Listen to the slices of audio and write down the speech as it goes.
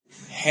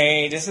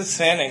Hey, this is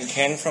Sven and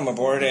Ken from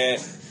Aboard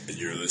It. And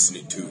you're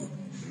listening to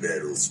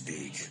Metal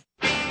Speak.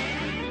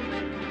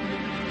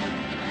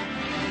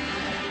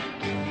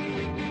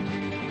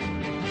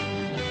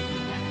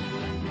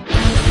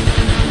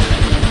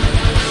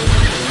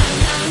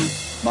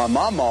 My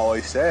mom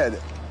always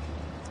said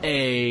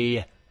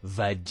a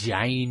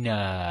vagina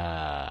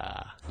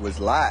was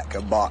like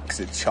a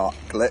box of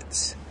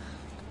chocolates.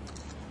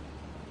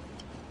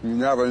 You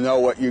never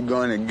know what you're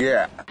gonna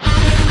get.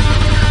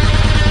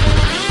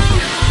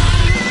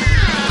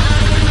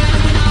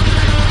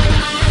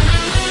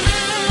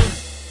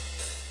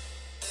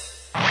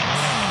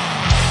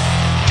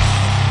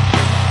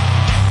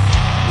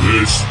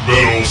 It's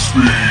Metal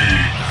Speak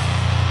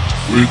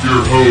with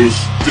your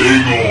host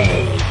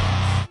Dingle.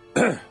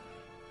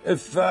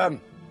 If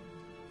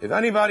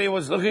anybody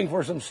was looking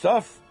for some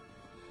stuff,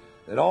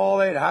 then all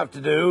they'd have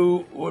to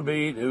do would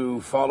be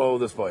to follow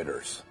the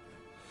spiders.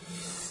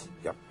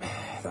 Yep,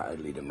 that'd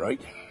lead them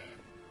right.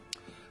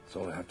 That's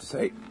all I have to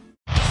say.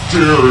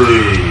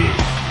 Jared.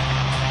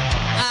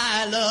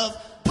 I love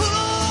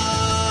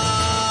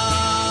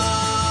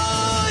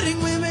putting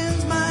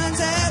women's minds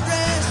at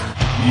rest.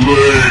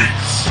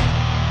 Legs.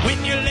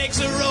 When your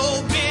legs are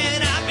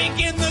open, I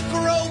begin the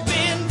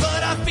groping,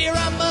 but I fear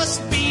I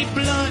must be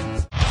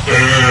blunt.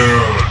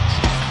 And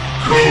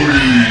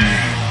Cody.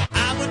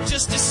 I would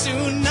just as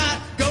soon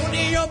not go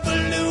near your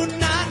balloon,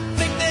 not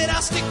think that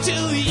I'll stick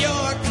to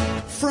your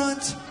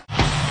front.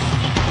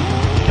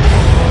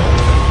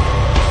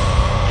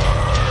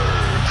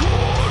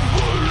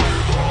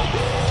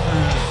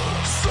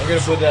 I'm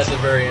gonna put that at the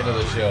very end of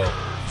the show.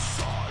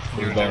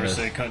 You would never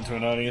say cunt to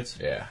an audience?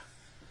 Yeah.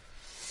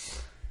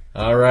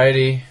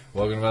 Alrighty,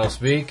 welcome to Metal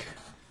Speak.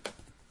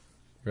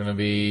 We're gonna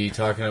be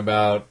talking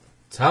about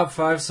top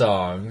 5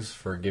 songs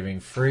for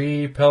giving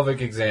free pelvic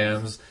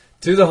exams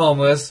to the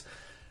homeless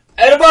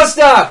at a bus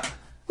stop!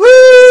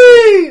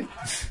 Whee!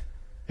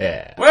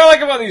 Yeah. What I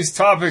like about these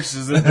topics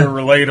is that they're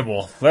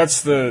relatable.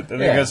 That's I think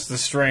that's the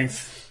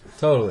strength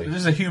Totally.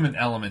 There's a human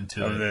element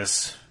to of it.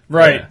 this.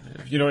 Right. Yeah.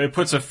 You know, it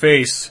puts a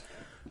face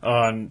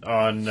on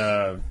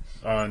the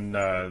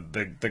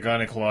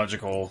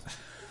gynecological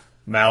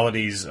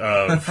maladies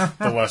of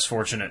the less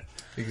fortunate.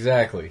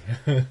 Exactly.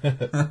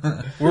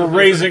 We're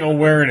raising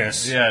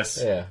awareness.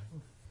 Yes. Yeah.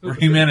 We're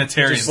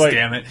humanitarians, Just like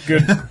damn it.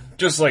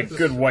 just like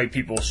good white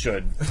people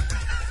should.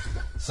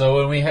 So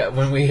when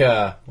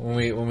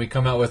we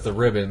come out with the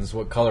ribbons,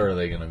 what color are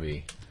they gonna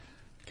be?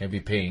 Can't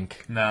be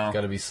pink. No. It's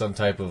gotta be some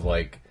type of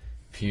like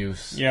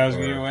puce. Yeah, I was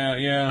or-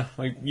 gonna,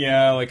 like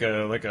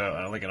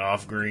an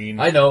off green.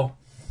 I know.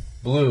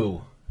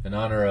 Blue, in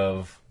honor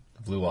of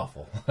the Blue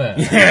Waffle.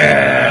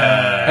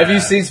 Yeah.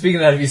 Speaking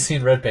of that, have you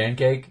seen Red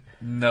Pancake?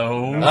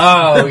 No.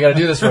 Oh, we gotta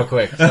do this real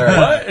quick. Sorry.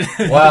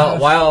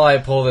 What? While I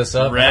pull this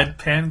up. Red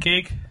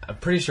pancake? I'm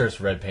pretty sure it's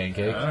Red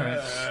Pancake. Alright.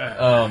 I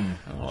don't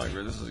like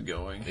where this is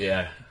going.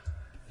 Yeah.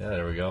 Yeah,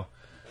 there we go.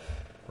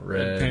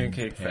 Red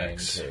Pancake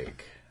facts.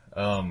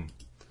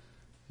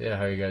 Yeah,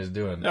 how you guys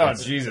doing? Oh,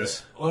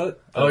 Jesus.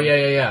 What? Oh,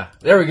 yeah.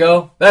 There we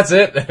go. That's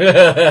it. Dude,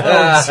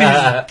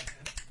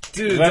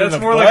 Is that in that's the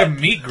more butt? like a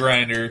meat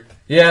grinder.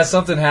 Yeah,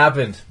 something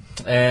happened.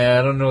 And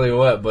I don't know really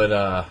what,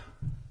 but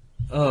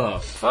Oh,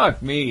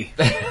 fuck me.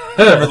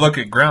 Never look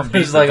at ground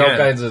beef there's like all again.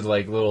 kinds of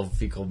like little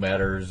fecal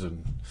matters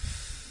and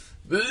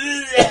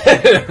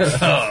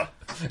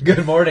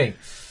Good morning.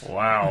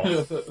 Wow.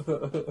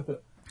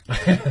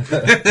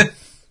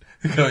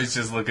 He's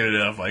just looking it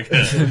up like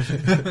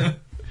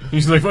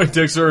He's like, my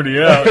dick's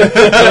already out.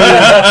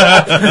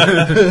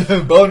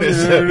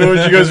 Bonus. I don't know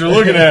what you guys were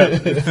looking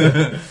at.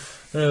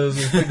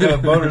 Picking up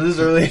a boner this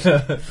early.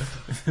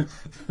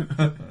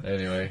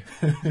 Anyway.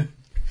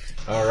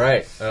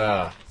 Alright.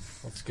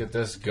 Let's get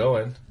this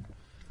going.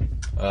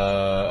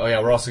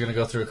 We're also going to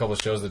go through a couple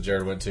of shows that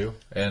Jared went to.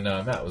 And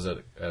Matt was at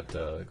a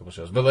couple of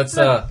shows. But let's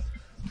run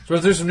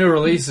through some new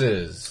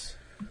releases.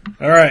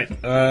 All right,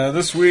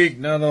 this week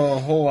not a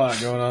whole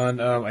lot going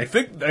on. I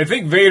think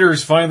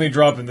Vader's finally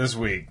dropping this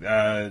week.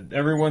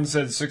 Everyone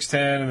said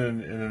 6:10,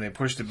 and then they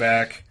pushed it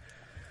back.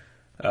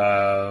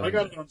 I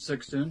got it on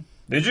 6:10.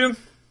 Did you?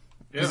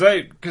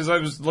 Yeah. Because I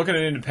was looking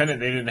at Independent,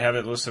 they didn't have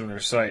it listed on their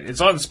site.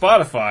 It's on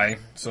Spotify,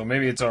 so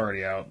maybe it's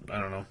already out. I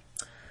don't know.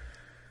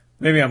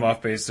 Maybe I'm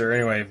off base there.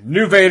 Anyway,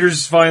 new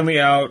Vader's finally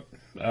out.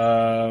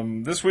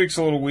 This week's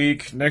a little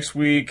weak. Next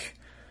week,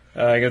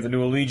 I got the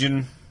new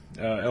Allegiant.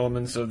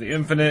 Elements of the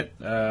Infinite,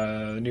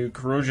 the new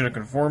Corrosion of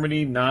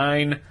Conformity,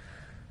 9,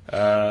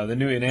 the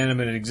new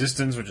Inanimate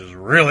Existence, which is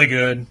really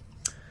good,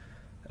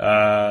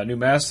 new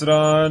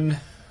Mastodon,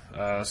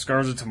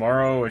 Scars of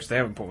Tomorrow, which they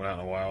haven't put one out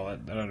in a while, that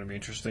ought to be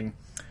interesting,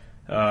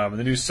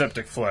 the new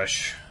Septic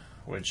Flesh,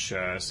 which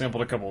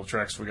sampled a couple of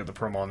tracks, we got the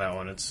promo on that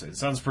one, it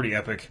sounds pretty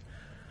epic,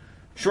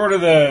 short of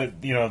the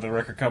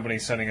record company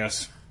sending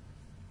us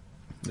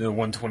the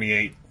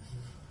 128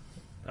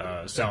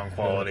 sound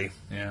quality.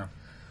 Yeah.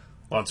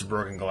 Lots of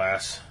broken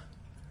glass.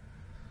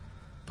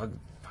 I don't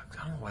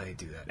know why they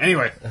do that.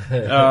 Anyway,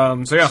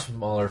 so yeah.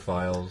 Smaller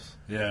files.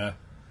 Yeah.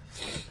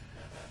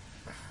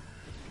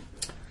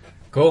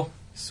 Cool.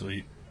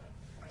 Sweet.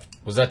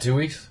 Was that 2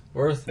 weeks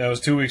worth? That was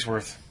 2 weeks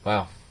worth.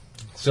 Wow.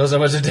 Shows how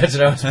much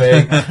attention I was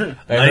paying. Light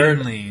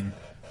and lean.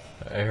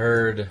 I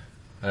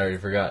already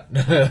forgot.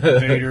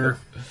 Vader,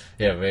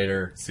 Yeah,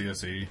 Vader.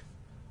 COC.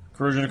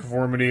 Corrosion of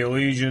Conformity,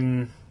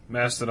 Legion,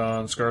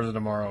 Mastodon, Scars of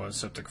Tomorrow, and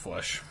Septic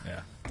Flesh.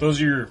 Yeah. Those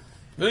are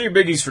your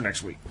biggies for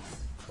next week.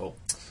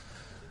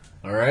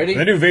 Alrighty.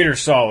 The new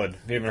Vader's solid.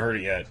 If you haven't heard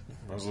it yet,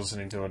 I was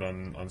listening to it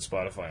on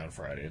Spotify on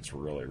Friday. It's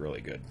really,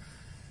 really good.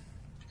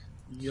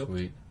 Yep.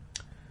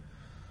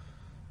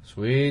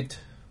 Sweet.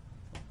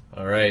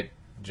 Alright.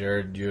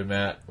 Jared, you and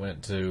Matt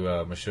went to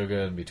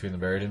Meshuggah and Between the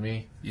Buried and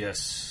Me.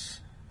 Yes.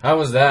 How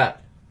was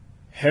that?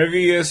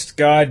 Heaviest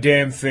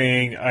goddamn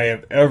thing I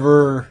have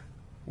ever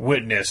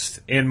witnessed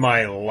in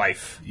my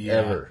life.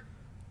 Yeah.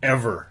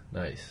 Ever.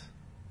 Nice.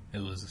 It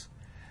was.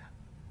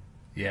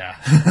 Yeah.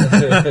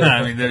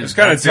 I mean, It's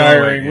kind of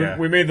tiring. Yeah.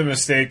 We made the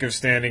mistake of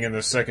standing in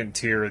the second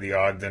tier of the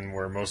Ogden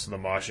where most of the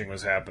moshing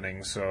was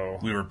happening, so...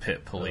 We were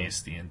pit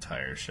police the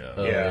entire show.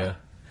 Oh, Yeah.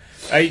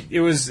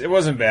 It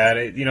wasn't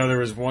bad. There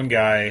was one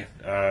guy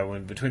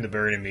when Between the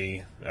Buried and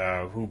Me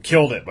who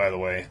killed it, by the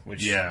way.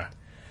 Which Yeah.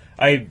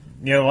 the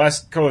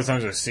last couple of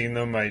times I've seen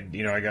them, I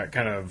got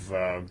kind of.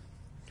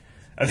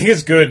 I think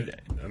it's good.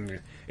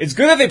 It's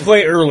good that they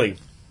play early.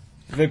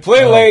 If they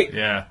play late,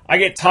 Yeah. I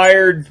get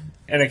tired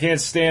and I can't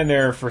stand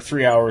there for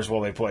 3 hours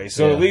while they play.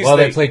 So Yeah. at least While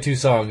they play 2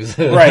 songs.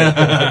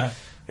 right.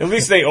 At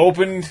least they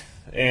opened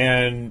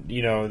and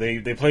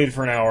they played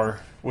for an hour,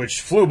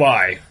 which flew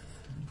by.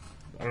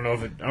 I don't know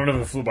if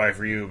it flew by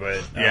for you, but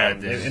Yeah,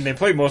 it did. and they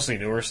played mostly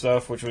newer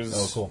stuff, which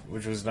was cool.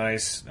 which was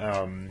nice.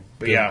 But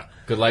Good- yeah,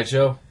 Good light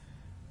show?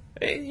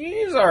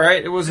 it was all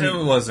right. It wasn't.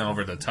 It wasn't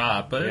over the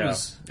top, but yeah. it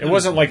was. It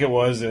wasn't like it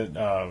was at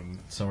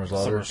Summer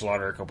Summer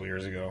Slaughter a couple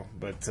years ago.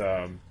 But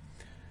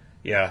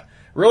yeah,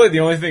 really the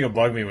only thing that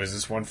bugged me was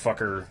this one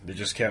fucker that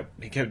just kept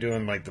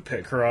doing like the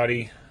pit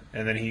karate,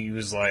 and then he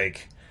was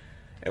like,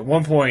 at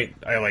one point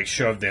I like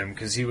shoved him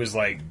because he was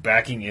like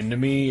backing into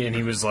me, and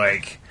he was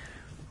like.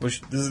 Which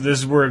this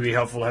is where it'd be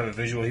helpful to have a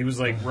visual. He was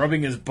like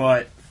rubbing his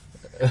butt.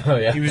 Oh,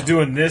 yeah. He was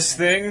doing this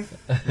thing,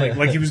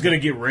 like he was gonna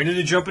get ready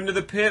to jump into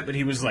the pit, but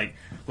he was like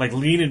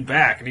leaning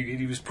back, and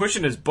he was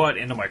pushing his butt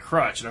into my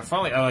crotch. And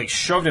I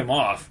shoved him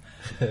off,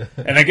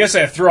 and I guess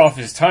I threw off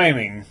his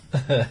timing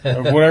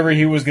of whatever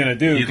he was gonna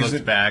do. He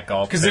looked back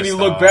all Because then he pissed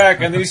looked off.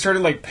 back, and then he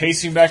started like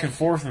pacing back and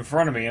forth in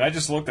front of me, and I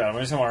just looked at him. I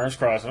just had my arms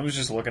crossed, and I was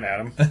just looking at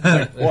him.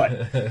 Like,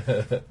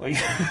 what? Like,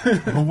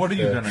 Well, what are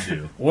you gonna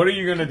do? what are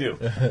you gonna do?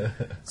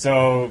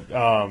 So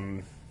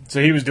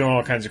he was doing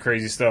all kinds of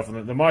crazy stuff,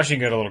 and the moshing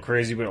got a little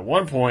crazy. But at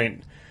one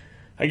point,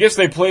 I guess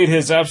they played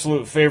his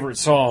absolute favorite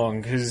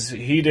song because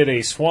he did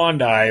a swan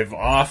dive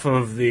off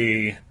of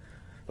the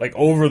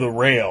over the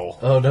rail,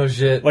 Oh, no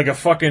shit. like a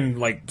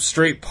fucking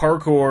straight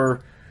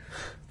parkour,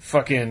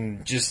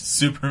 fucking just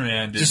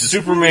Superman did just this-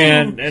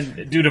 Superman.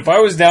 And dude, if I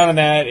was down in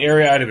that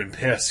area, I'd have been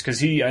pissed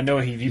because I know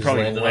he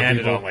probably landed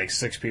landed on on, people? like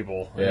 6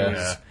 people. Yeah. It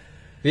was-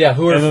 Yeah,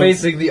 who are And then-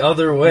 facing the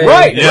other way.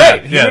 right.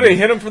 Yeah, He yeah. would have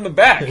hit him from the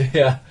back.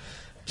 Yeah.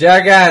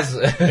 Jackass.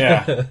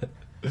 Yeah.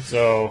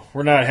 So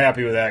we're not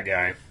happy with that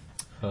guy.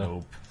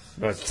 Nope.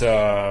 But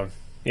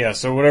yeah,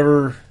 so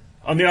whatever.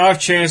 On the off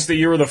chance that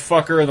you were the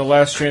fucker in the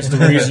last chance to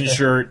reason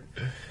shirt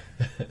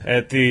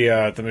at the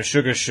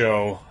Meshuggah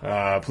show,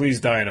 please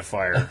die in a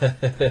fire.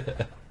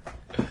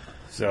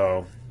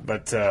 So,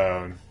 but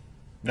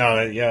no,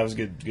 it was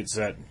a good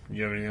set.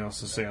 You have anything else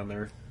to say on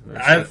there?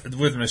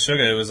 With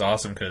Meshuggah, it was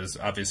awesome because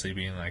obviously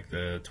being like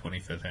the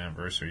 25th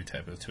anniversary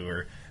type of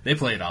tour, they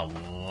played a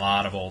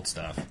lot of old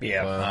stuff.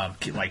 Yeah.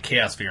 Like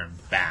Chaos Fear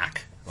and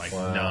Back, like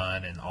Wow.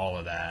 None and all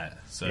of that.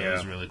 So it Yeah.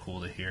 was really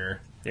cool to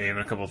hear. Yeah, even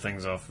a couple of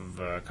things off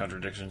of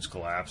Contradictions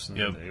Collapse. And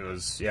Yep. it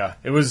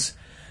was.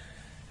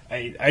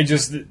 I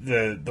just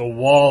the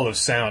wall of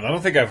sound. I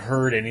don't think I've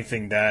heard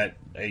anything that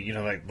like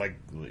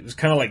it was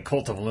kind of like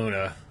Cult of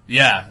Luna.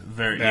 Yeah,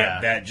 very.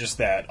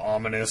 That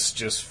ominous,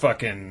 just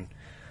fucking,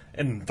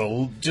 and the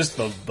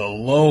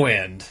low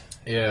end,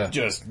 Yeah.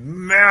 just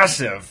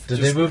massive. Did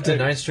Just- they move to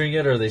 9 string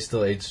yet, or are they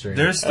still 8 string?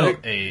 There's still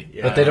think- 8.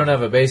 yeah. But they don't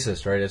have a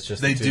bassist, right? It's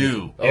just They the 2.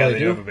 do. Oh, Yeah, they they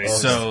do? do have a bassist.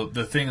 So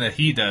the thing that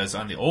he does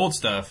on the old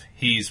stuff,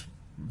 he's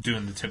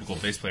doing the typical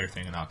bass player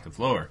thing an octave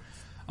lower.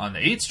 On the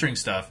 8-string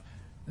stuff,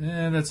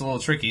 that's a little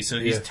tricky. So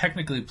he's Yeah.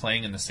 technically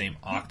playing in the same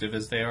octave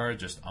as they are,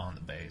 just on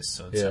the bass.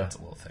 So it Yeah. sounds a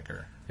little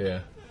thicker. Yeah.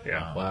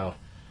 Yeah. Wow.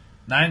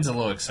 9's a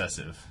little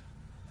excessive.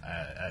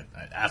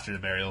 After the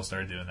burial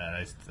started doing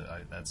that,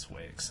 that's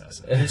way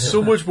excessive.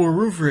 so much more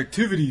room for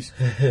activities.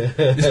 No,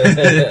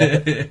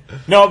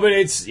 but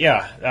it's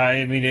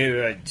I mean,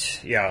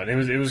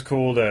 it was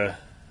cool to.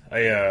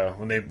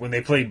 When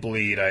they played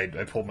Bleed, I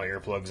pulled my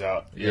earplugs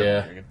out.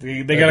 Yeah.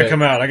 They got to Okay.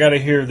 come out. I got to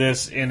hear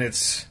this in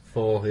its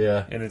Full,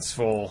 yeah.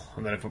 full,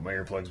 and then I put my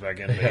earplugs back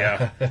in.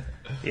 But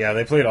yeah,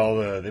 they played all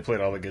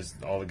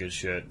the good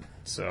shit.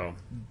 So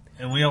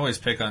And we always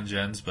pick on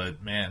Jens,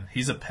 but man,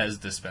 he's a Pez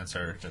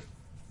dispenser.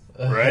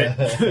 right,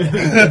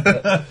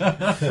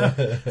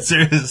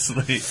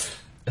 Seriously.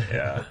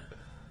 yeah.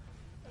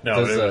 No,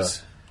 Does, but it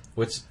was.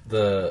 Which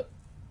the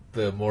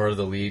more of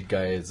the lead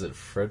guy, is it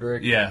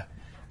Frederick? Yeah.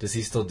 Does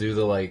he still do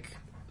the like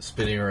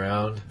spinning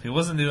around? He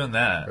wasn't doing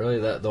that. Really,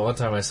 that the one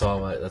time I saw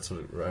him, that's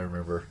what I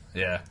remember.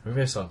 Yeah.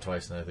 Maybe I saw him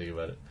twice now I think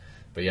about it.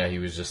 But yeah, he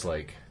was just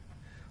like,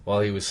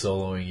 while he was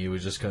soloing, he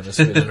was just kind of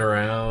spinning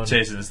around.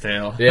 Chasing his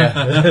tail.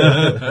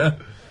 Yeah.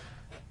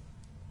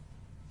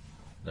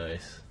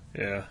 Nice.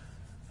 Yeah.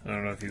 I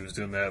don't know if he was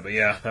doing that, but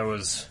yeah, that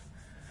was...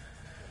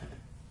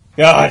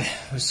 God,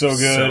 it was so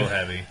good. So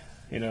heavy.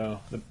 You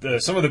know,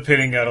 some of the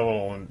pitting got a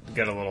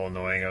little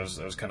annoying. I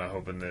was kind of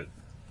hoping that...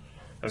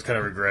 I was kind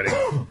of regretting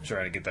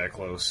trying to get that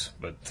close,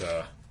 but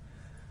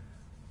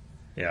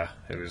yeah,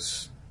 it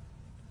was...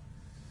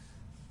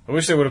 I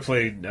wish they would have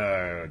played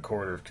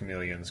Quarter of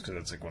Chameleons, because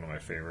that's like one of my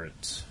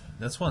favorites.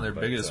 That's one of their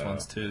biggest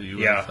ones, too.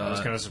 Yeah, I was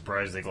kind of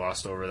surprised they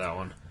glossed over that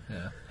one.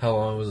 Yeah. How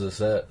long was the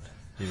set?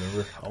 Do you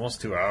remember?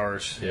 Almost 2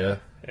 hours. Yeah.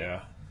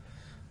 Yeah.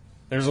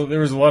 There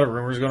was a lot of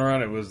rumors going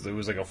around. It was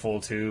like a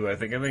full 2. I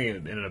think it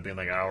ended up being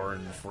like an hour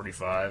and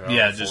 45.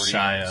 Yeah, just 40,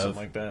 shy of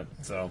something like that.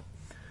 So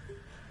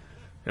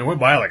it went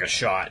by like a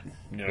shot.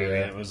 You know what I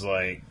mean? It was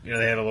like, you know,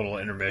 they had a little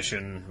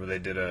intermission where they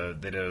did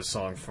a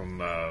song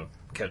from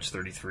Catch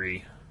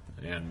 33,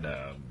 and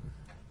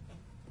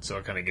so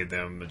it kind of gave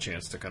them a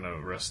chance to kind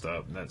of rest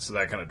up. And so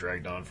that kind of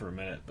dragged on for a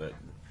minute, but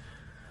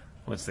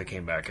once they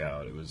came back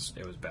out, it was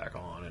back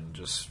on, and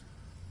just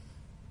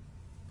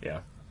Sweet.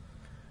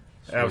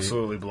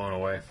 absolutely blown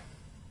away.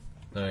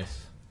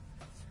 Nice.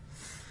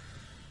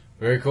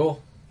 Very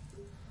cool.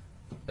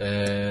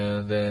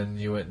 And then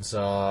you went and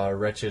saw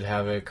Wretched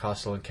Havoc,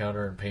 Hostile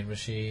Encounter, and Pain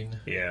Machine.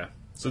 Yeah.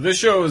 So this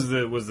show was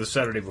the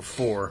Saturday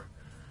before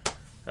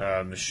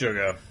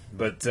Meshuggah.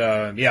 But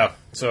yeah,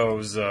 so it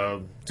was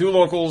 2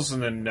 locals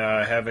and then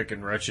Havoc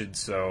and Wretched.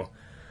 So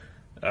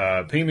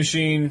Pain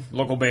Machine,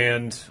 local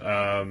band.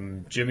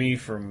 Jimmy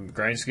from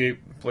Grindscape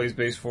plays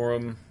bass for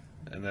him.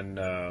 And then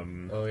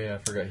Oh yeah, I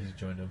forgot he's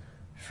joined him.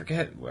 I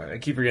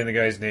keep forgetting the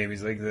guy's name.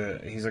 He's like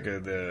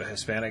the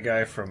Hispanic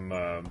guy from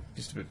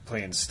used to be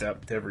playing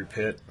step to every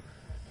pit.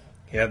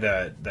 He had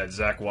that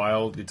Zach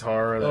Wilde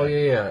guitar. Oh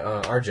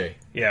yeah, RJ.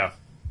 Yeah.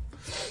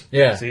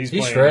 Yeah, So he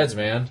playing, shreds,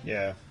 man.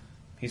 Yeah,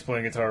 he's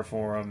playing guitar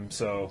for him.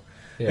 So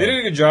Yeah. they did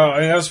a good job. I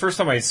mean, that was the first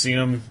time I'd seen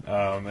them.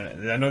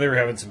 And I know they were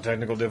having some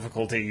technical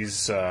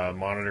difficulties.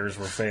 Monitors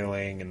were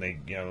failing, and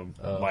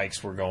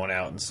mics were going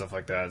out and stuff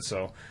like that.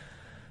 So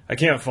I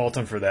can't fault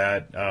them for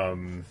that.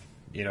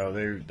 You know,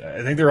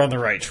 I think they're on the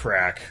right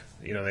track.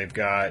 You know, they've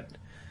got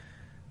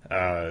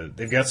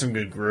some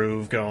good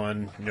groove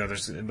going. You know,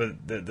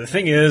 but the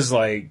thing is,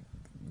 like,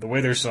 the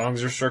way their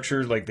songs are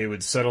structured, like, they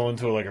would settle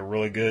into like a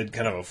really good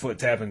kind of a foot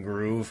tapping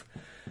groove,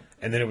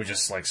 and then it would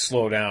just like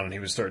slow down, and he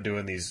would start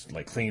doing these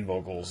like clean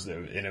vocals,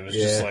 and it was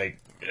just like,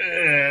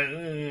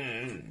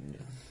 you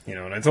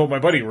know. And I told my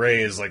buddy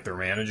Ray is like their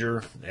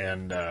manager,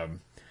 and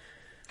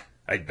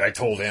I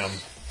told him.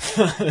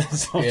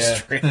 So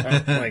straight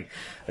up, like,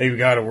 they've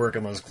got to work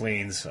on those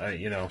cleans.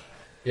 You know,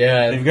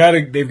 Yeah,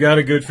 they've got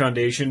a good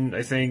foundation.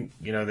 I think,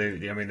 you know,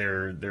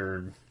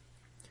 they're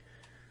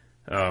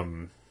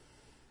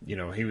you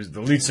know,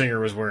 the lead singer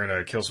was wearing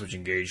a Killswitch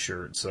Engage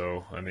shirt,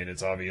 so I mean,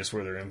 it's obvious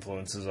where their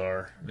influences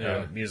are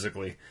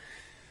musically.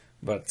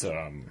 But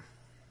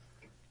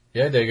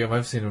yeah, I dig him.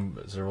 I've seen him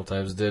several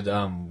times.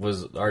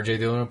 Was RJ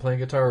the only one playing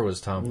guitar, or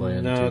was Tom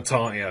playing? no, too?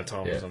 Tom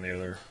was on the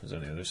other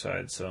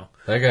side. So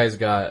That guy's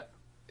got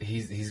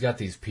he's got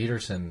these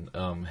Peterson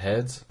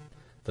heads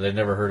that I'd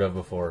never heard of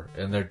before,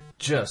 and they're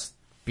just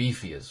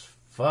beefy as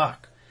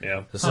fuck.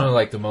 yeah, It's some of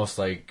like the most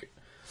like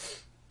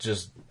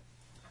just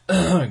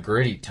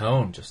gritty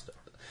tone, just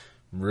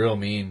real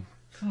mean.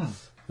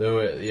 Though,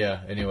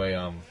 anyway,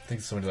 I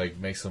think somebody like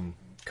makes them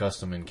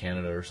custom in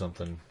Canada or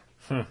something.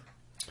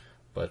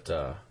 But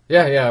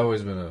I've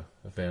always been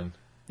a fan.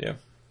 yeah.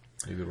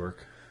 Do good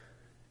work.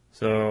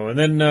 So, and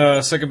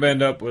then second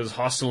band up was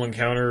Hostile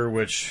Encounter,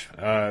 which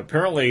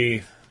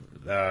apparently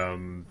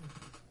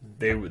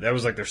that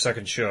was like their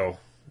second show,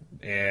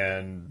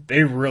 and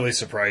they really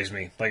surprised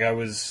me. Like, I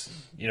was,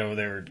 you know,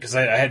 because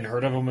I hadn't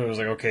heard of them. It was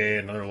like, okay,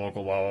 another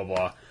local, blah blah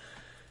blah.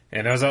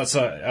 And I was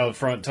out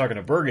front talking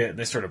to Birgit, and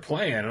they started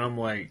playing, and I'm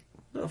like,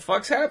 "What the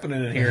fuck's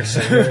happening in here?"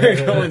 So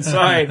I go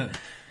inside,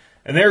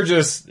 and they're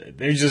just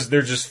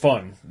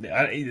fun.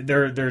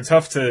 They're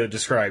tough to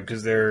describe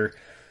because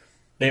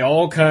they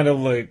all kind of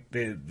like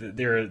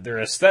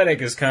their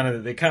aesthetic is kind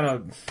of I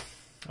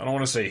don't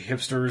want to say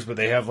hipsters, but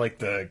they have like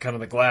the kind of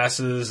the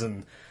glasses,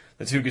 and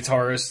the 2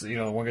 guitarists. You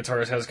know, one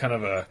guitarist has kind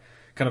of a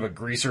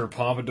greaser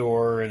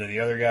pompadour, and then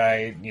the other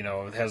guy, you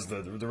know, has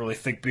the really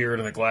thick beard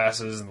and the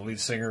glasses, and the lead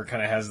singer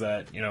kind of has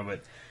that, you know,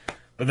 but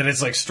then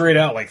it's like straight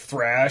out like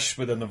thrash,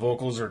 but then the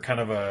vocals are kind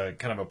of a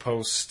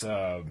post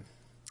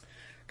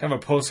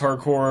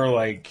hardcore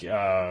like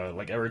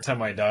Every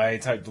Time I Die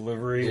type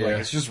delivery. Yeah. Like,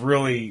 it's just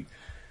really,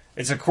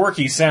 it's a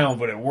quirky sound,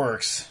 but it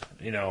works,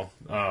 you know.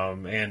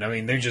 And I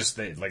mean, like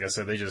I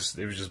said,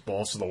 it was just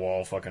balls to the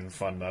wall fucking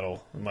fun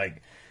metal, and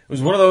like, it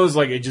was one of those,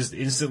 like, it just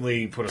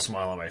instantly put a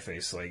smile on my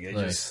face. Like,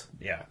 Nice.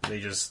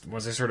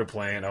 Once they started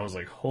playing, I was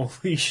like,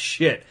 holy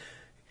shit.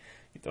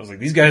 I was like,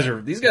 these guys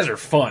are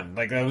fun.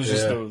 Like, that was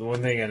just the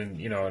one thing, and,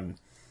 you know, and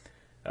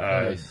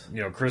Nice.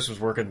 Chris was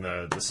working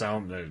the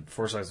sound. The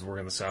Forsyth was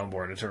working the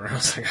soundboard. And I turned around. I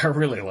was like, I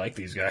really like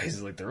these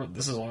guys. Like,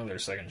 this is only their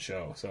second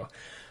show. So,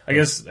 I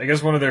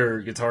guess one of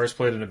their guitarists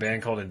played in a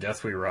band called In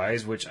Death We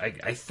Rise, which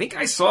I think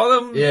I saw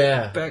them.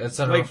 Yeah, back, that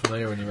sounded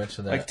familiar when you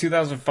mentioned that. Like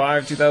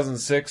 2005,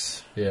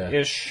 2006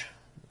 ish.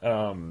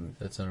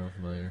 That sounded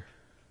familiar.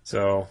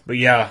 So, but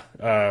yeah,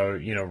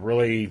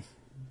 really,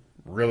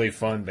 really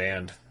fun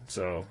band.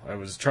 So I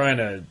was trying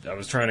to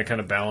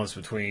kind of balance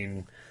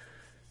between,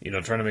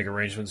 trying to make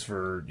arrangements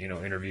for,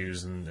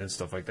 interviews and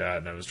stuff like that.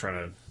 And I was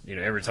trying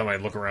to, every time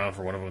I'd look around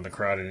for one of them in the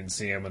crowd, I didn't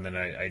see him. And then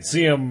I'd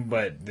see him,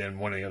 but then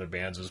one of the other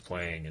bands was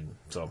playing. And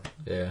so,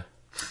 yeah.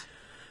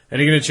 I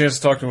didn't get a chance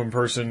to talk to him in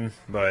person,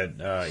 but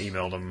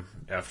emailed him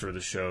after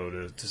the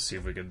show to see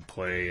if we could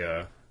play,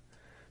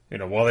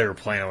 while they were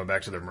playing, I went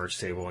back to their merch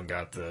table and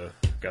got the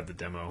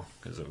demo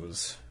because I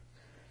was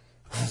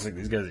like,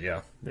 these guys,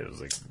 it was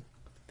like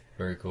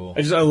very cool.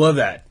 I love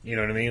that, you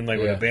know what I mean? Like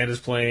when Yeah. a band is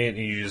playing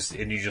and you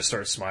just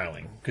start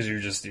smiling because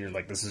you're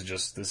like, this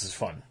is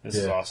fun, this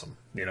is awesome,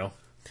 Oh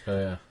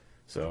yeah,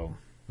 So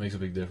makes a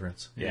big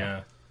difference.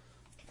 yeah.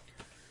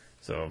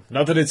 So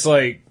not that it's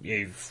like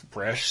a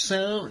fresh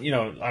sound,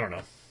 I don't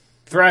know.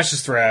 Thrash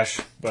is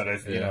thrash, but I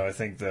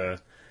think the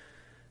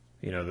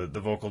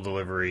vocal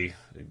delivery,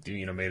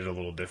 made it a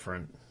little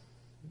different.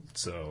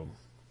 So,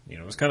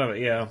 it was kind of,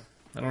 I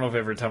don't know if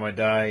every time I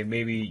die,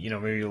 maybe a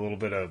little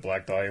bit of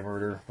Black Dahlia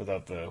Murder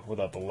without the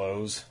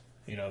lows,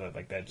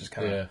 that just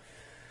kind of, Yeah.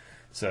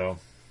 So,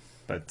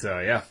 but,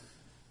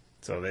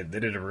 so they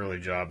did a really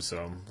job.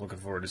 So I'm looking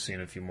forward to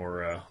seeing a few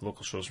more,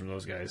 local shows from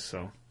those guys.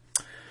 So,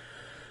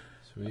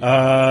 Sweet.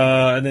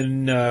 and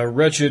then,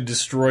 Wretched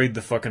destroyed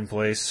the fucking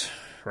place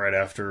right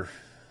after,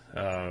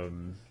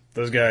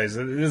 those guys,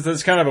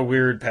 it's kind of a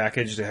weird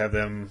package to have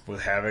them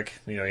with Havoc.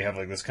 You have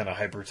like this kind of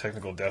hyper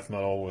technical death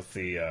metal with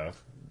the,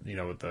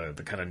 with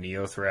the kind of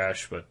neo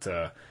thrash, but,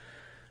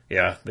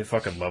 they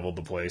fucking leveled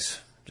the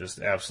place. Just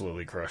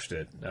absolutely crushed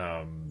it.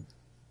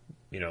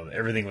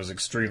 Everything was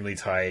extremely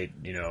tight,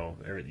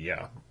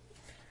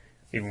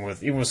 Even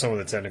with some of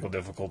the technical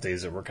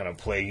difficulties that were kind of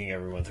plaguing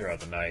everyone throughout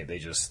the night, they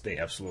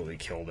absolutely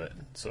killed it.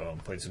 So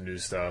played some new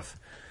stuff.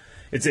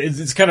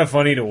 It's kind of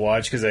funny to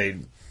watch because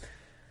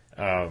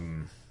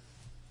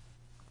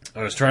I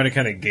was trying to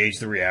kind of gauge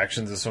the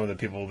reactions of some of the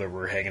people that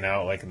were hanging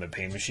out, like in the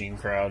Pain Machine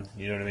crowd.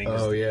 You know what I mean?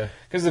 Oh yeah.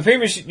 Because the Pain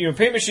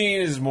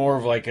Machine is more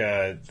of like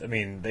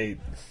they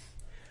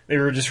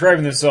were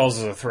describing themselves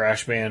as a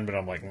thrash band, but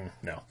I'm like,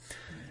 no.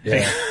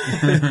 Yeah.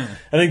 I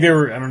think they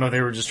were. I don't know.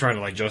 They were just trying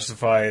to like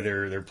justify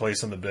their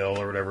place on the bill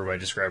or whatever by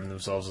describing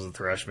themselves as a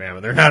thrash band,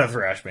 but they're not a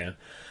thrash band.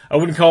 I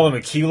wouldn't call them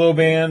a Kilo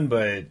band,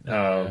 but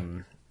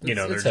they're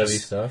it's heavy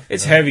just stuff.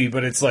 It's heavy,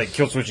 but it's like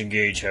Killswitch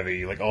Engage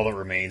heavy, like All That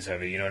Remains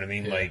heavy. You know what I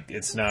mean? Yeah. Like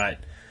it's not.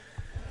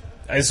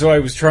 So I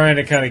was trying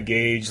to kind of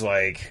gauge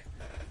like.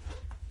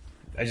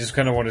 I just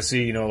kind of want to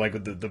see, like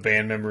with the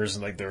band members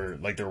and like their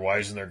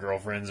wives and their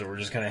girlfriends that were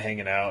just kind of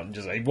hanging out and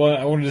just I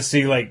wanted to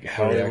see like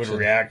how they would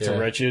react to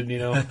Wretched,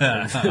 and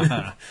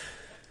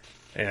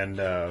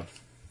I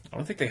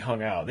don't think they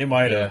hung out. They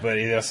might have,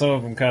 but some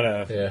of them kind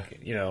of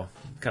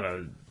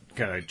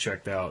kind of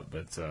checked out.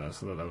 But so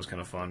that was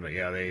kind of fun. But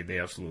they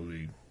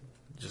absolutely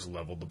just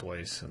leveled the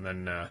place. And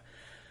then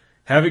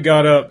Havoc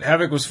got up.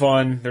 Havoc was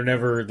fun. They're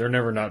never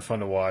not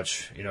fun to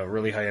watch.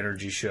 Really high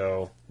energy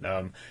show.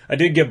 I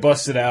did get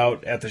busted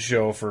out at the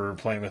show for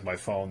playing with my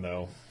phone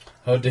though.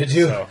 Oh, did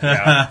you? So,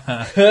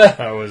 yeah.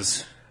 I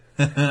was.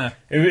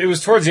 It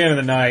was towards the end of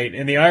the night,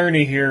 and the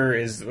irony here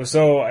is,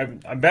 so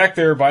I'm back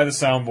there by the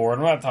soundboard.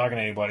 I'm not talking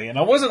to anybody, and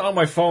I wasn't on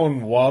my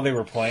phone while they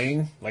were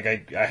playing.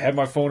 Like I had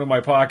my phone in my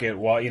pocket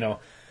while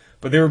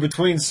but they were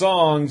between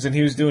songs, and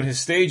he was doing his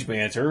stage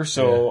banter.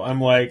 So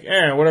I'm like,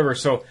 whatever.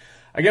 So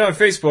I get on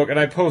Facebook and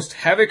I post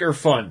Havoc or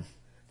Fun.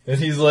 And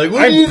he's like,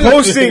 what I'm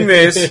posting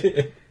this.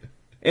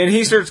 And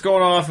he starts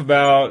going off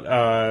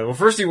about,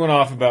 first he went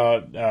off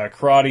about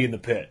karate in the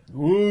pit.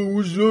 Whoa,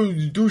 what's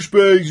those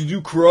douchebags who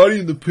do karate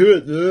in the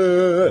pit?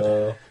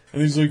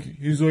 And he's like,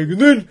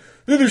 and then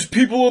there's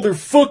people on their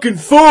fucking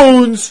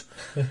phones.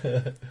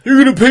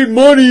 You're gonna pay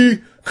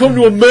money, come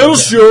to a metal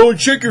show and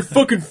check your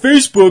fucking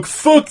Facebook.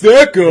 Fuck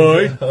that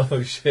guy.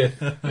 Oh shit.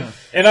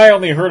 And I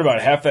only heard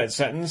about half that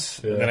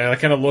sentence. Yeah. And then I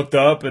kind of looked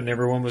up and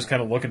everyone was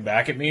kind of looking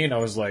back at me and I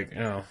was like,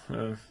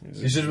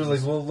 you should have been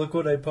like, well, look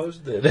what I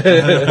posted.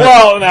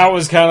 Well, that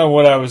was kind of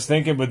what I was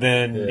thinking, but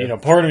then,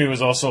 part of me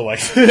was also like,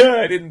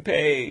 I didn't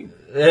pay.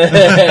 And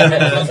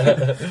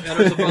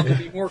there's about to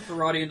be more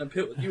karate in the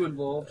pit with you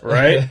involved.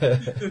 Right?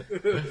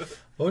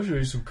 I'll show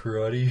you some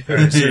karate.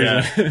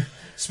 Yeah.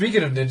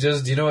 Speaking of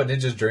ninjas, do you know what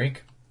ninjas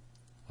drink?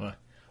 What?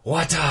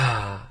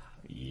 Wata!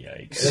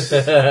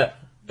 Yikes.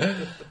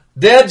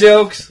 Dad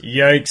jokes!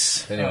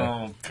 Yikes. Anyway.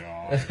 Oh,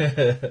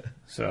 God.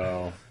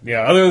 So,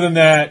 other than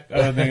that,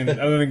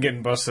 other than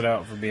getting busted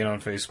out for being on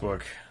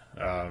Facebook,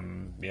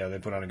 they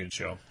put on a good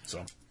show,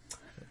 so.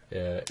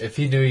 Yeah, if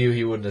he knew you,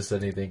 he wouldn't have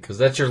said anything, because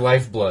that's your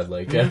lifeblood,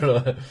 like, I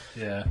don't know.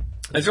 Yeah.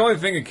 That's the only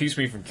thing that keeps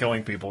me from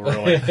killing people,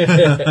 really,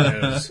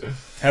 is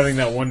having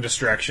that one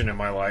distraction in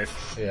my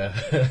life.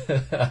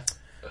 Yeah.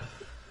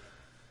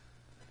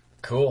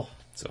 Cool.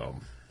 So,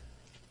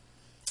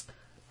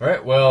 All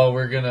right, well,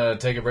 we're going to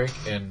take a break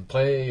and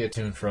play a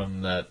tune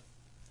from that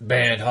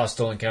band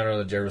Hostile Encounter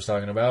that Jared was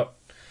talking about.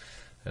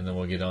 And then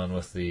we'll get on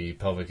with the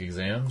pelvic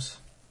exams.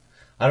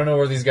 I don't know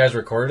where these guys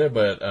recorded it,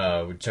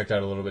 but we checked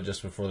out a little bit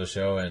just before the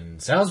show, and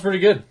it sounds pretty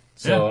good.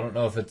 So Yeah. I don't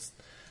know if it's...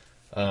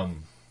 I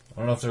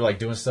don't know if they're like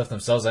doing stuff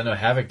themselves. I know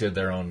Havoc did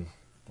their own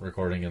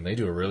recording, and they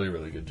do a really,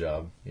 really good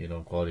job. You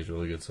know, quality's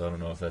really good, so I don't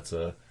know if that's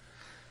they're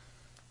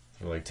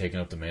like taking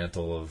up the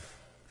mantle of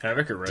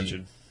Havoc or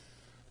Wretched?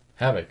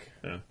 Havoc.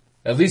 Yeah.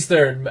 At least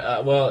they're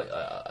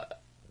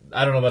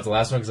I don't know about the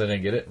last one because I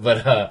didn't get it,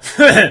 but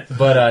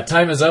but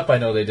Time Is Up, I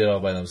know they did all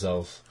by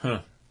themselves,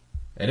 and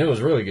it was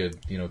really good,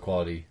 you know,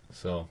 quality.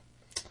 So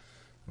I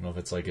don't know if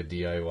it's like a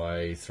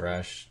DIY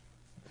thrash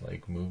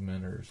like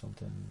movement or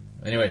something.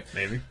 Anyway,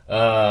 Maybe.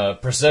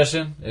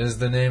 Procession is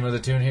the name of the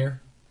tune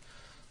here,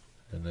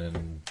 and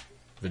then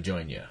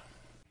Virginia.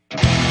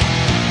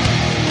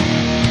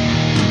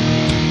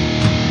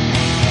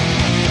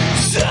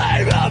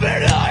 Save of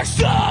an arse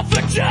of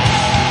a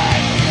time.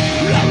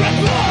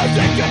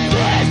 Reposing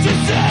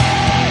complicity.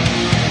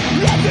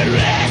 Nothing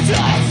is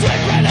a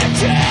secret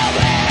until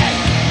then.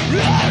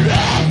 None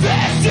of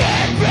this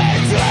in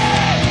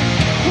between.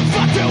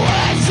 Fuck the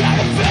ones out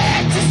of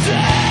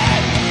fantasy.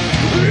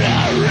 No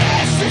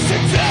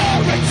resistance to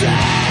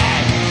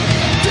retain.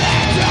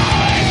 There's no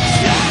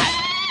extent.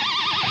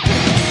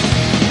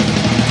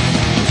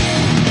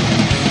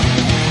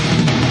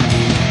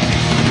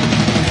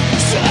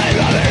 Save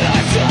of an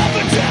arse of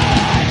a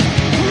time.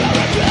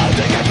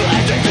 Reposing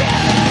complicity.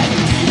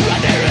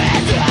 Nothing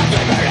is a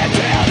secret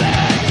until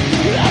then.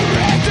 No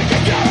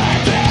resistance to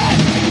retain.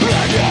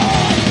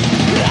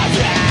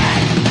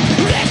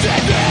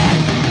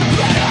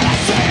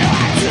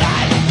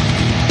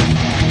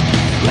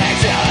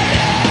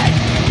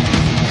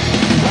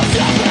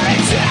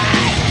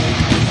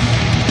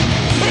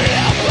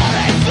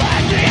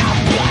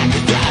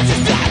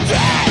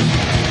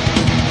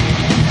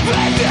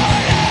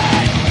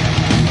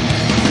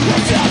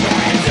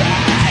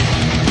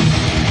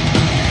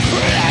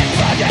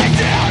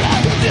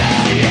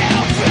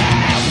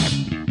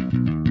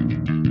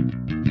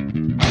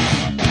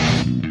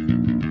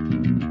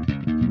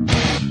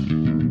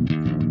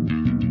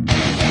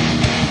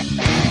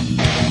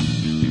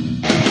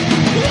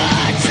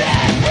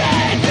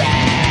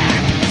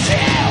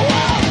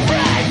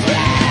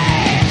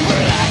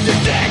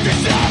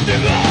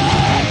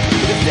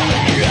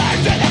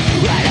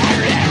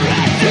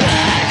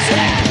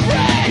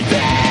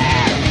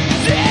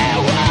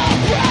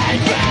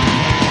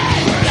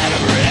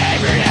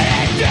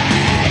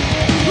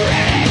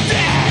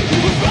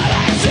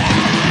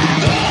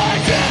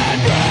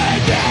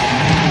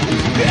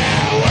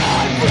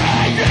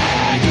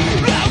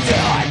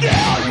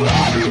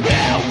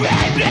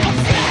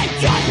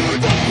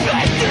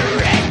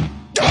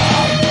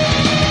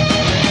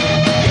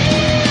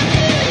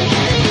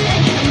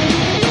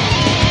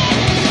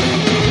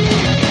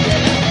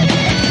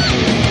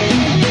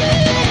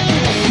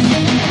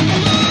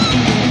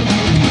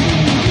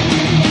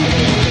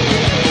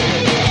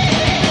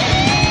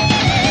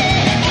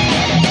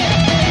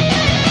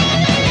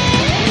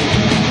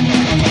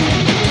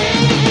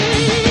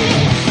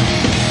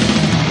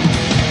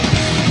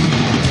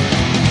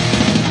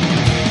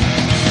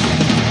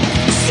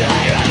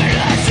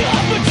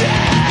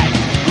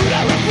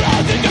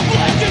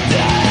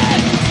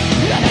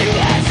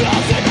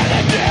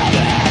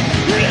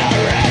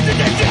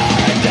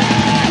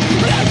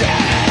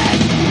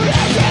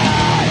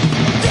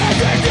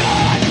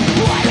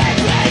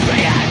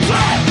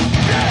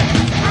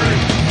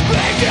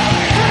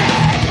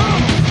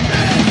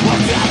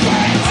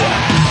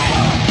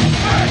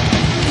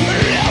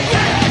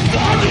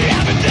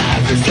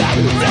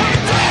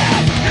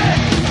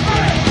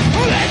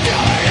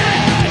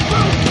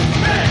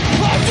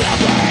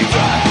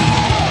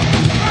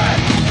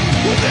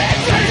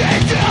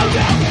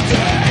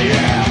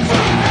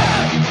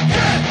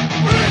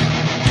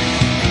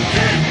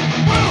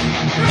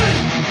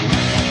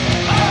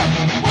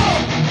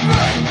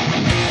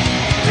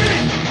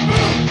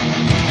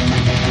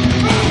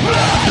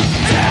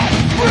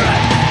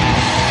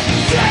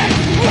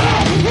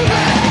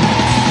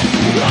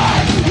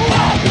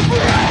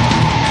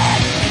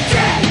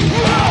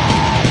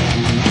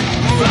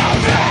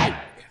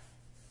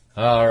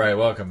 All right,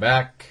 welcome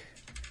back.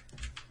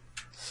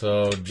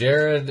 So,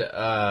 Jared,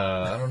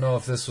 I don't know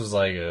if this was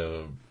like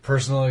a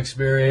personal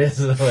experience,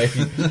 like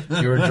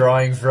you were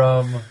drawing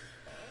from,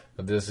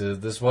 but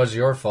this was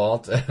your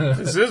fault.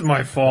 This is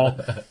my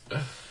fault.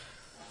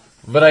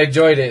 But I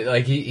enjoyed it.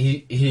 Like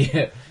he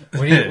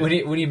when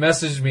he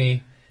messaged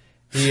me,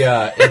 he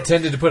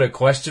intended to put a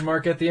question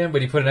mark at the end,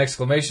 but he put an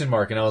exclamation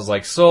mark, and I was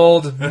like,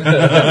 sold.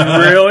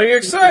 I'm really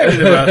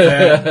excited about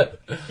that.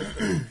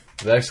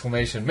 The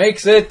exclamation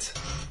makes it.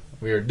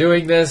 We are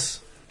doing this.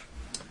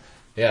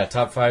 Yeah,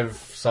 top 5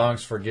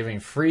 songs for giving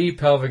free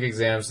pelvic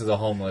exams to the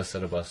homeless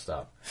at a bus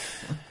stop.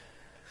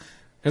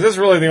 Because that's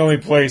really the only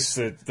place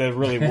that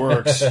really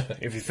works,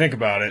 if you think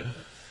about it.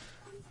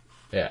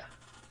 Yeah.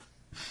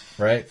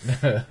 right?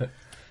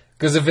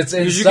 Because if it's inside,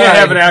 Because you can't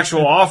have an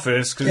actual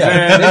office, because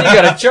then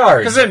you got to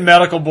charge. Because then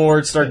medical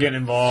boards start getting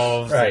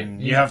involved, Right.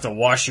 and you have to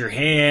wash your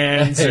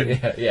hands, and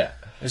yeah.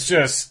 it's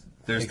just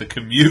There's the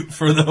commute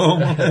for the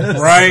homeless.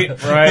 right.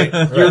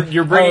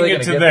 You're How are bringing they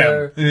it to gonna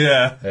them. get there?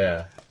 Yeah.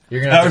 Yeah.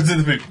 You're gonna Power have to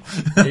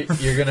the people.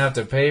 you're gonna have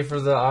to pay for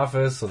the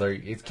office, so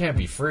it can't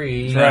be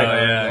free. Right.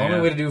 Yeah, The only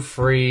yeah. way to do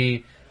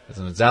free is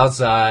when it's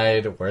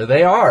outside, where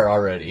they are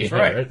already. That's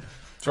right.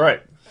 That's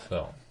right.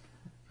 So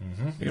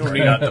You don't We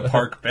need got the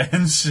park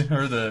bench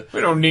or the.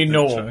 we don't need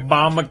no truck.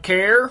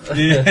 Obamacare.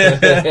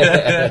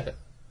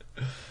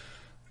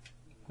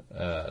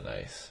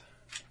 nice.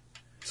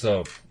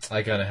 So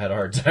I kind of had a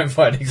hard time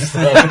finding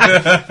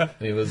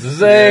stuff. Needless to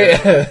say,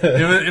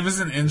 It was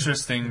an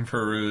interesting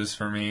peruse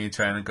for me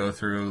trying to go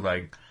through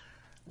like,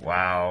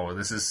 wow,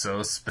 this is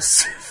so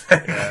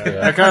specific.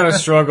 I kind of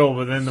struggled,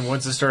 but then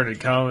once it started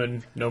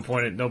coming, no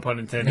pun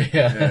intended.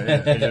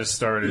 It just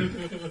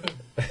started.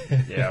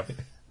 Yeah.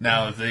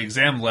 Now, if the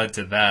exam led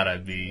to that,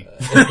 I'd be.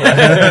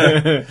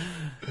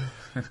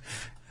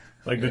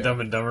 Like the Dumb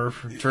and Dumber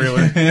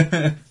trailer.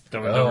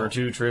 Dumb and Dumber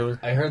 2 trailer.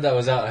 I heard that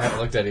was out. I haven't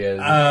looked at it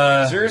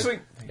yet. Seriously?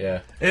 Yeah,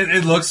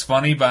 It looks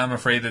funny, but I'm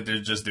afraid that they're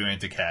just doing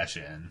it to cash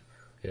in.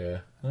 yeah.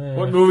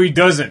 What movie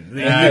doesn't?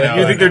 You I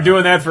know, think they're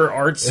doing that for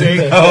art's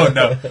sake? Oh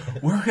no,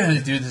 we're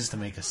gonna do this to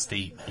make a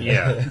statement.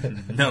 Yeah.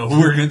 No,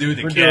 we're gonna do it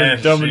to We're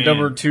cash doing Dumb and in.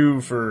 Dumber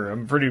 2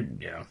 for,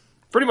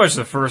 pretty much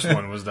the first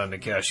one was done to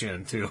cash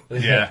in, too.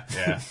 Yeah,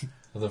 yeah,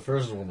 Well, the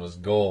first one was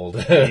gold.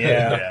 Yeah.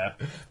 yeah.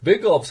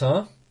 Big gulps,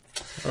 huh?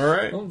 All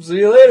right. Well, see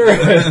you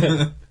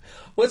later.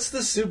 What's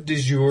the soup du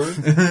jour?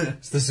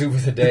 It's the soup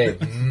of the day.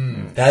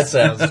 That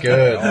sounds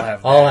good.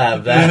 I'll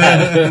have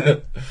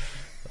that.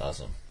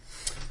 Awesome.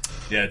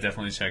 Yeah,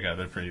 definitely check out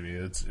the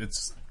preview.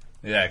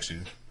 It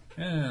actually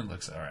it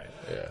looks all right.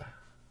 Yeah.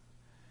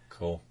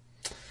 Cool.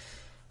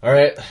 All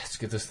right, let's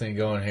get this thing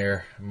going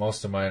here.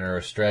 Most of mine are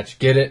a stretch.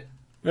 Get it?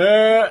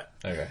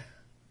 Okay.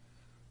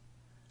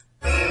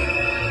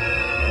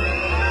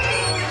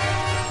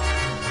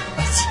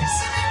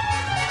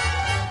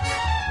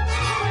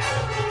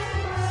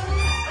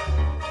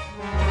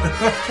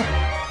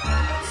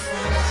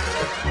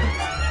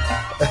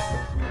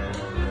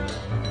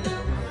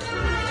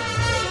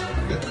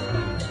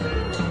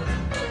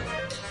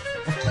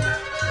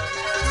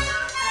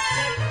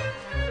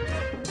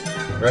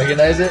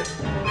 Recognize it?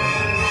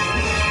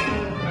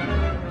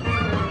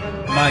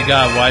 My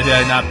God, why did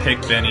I not pick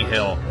Benny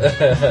Hill?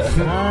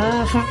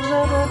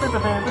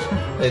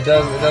 It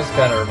does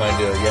kind of remind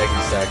you of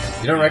Yakety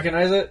Sax. You don't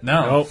recognize it?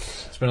 No. Nope.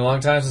 It's been a long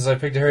time since I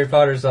picked a Harry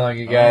Potter song,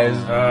 you guys.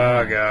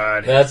 Oh,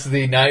 God. That's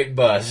the Night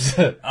Bus.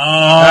 Oh.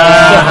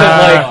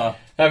 Like,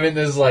 having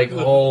this, like,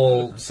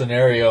 whole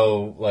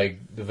scenario,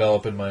 like,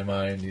 develop in my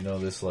mind, you know,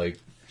 this, like,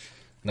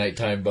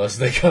 nighttime bus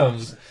that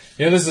comes.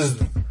 You know, this is...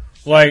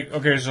 Like,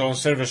 okay, so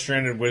instead of a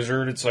stranded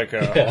wizard, it's like a...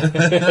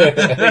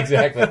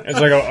 Exactly. It's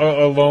like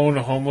a lone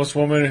homeless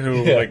woman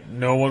who, Yeah. like,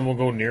 no one will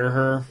go near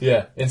her.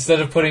 Yeah. Instead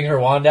of putting her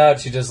wand out,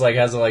 she just, like,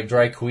 has a, like,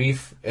 dry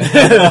queef. And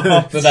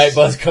the night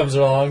bus comes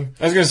along.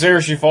 I was gonna say her,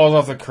 she falls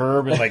off the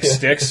curb and, like,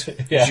 sticks.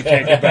 Yeah. She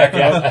can't get back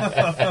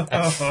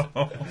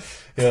up.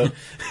 Yeah.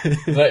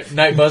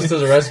 Night bus to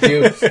the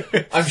rescue.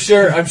 I'm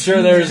sure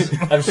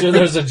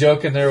there's a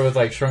joke in there with,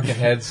 like, shrunken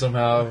heads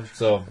somehow.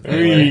 So,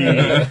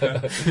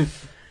 anyway.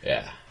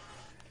 Yeah.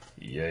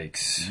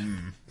 Yikes.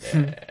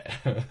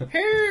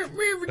 Hey,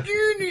 we were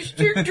doing this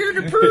stick to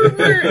the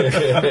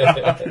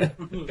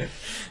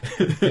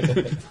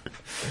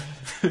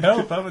program.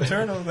 Help, I'm a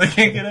turtle. I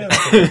can't get out.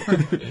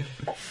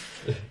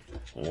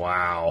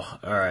 Wow.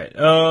 Alright.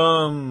 Where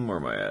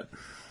am I at?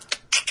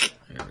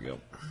 Here we go.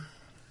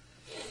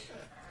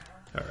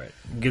 Alright.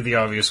 Get the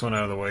obvious one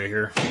out of the way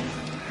here.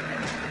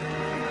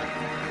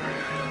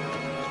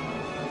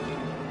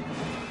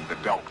 The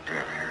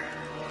doctor.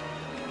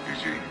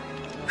 Is he?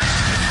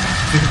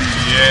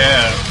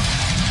 Yeah.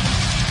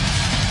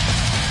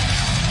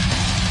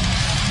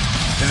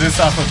 Is this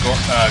off of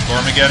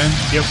Gormageddon?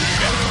 Yep.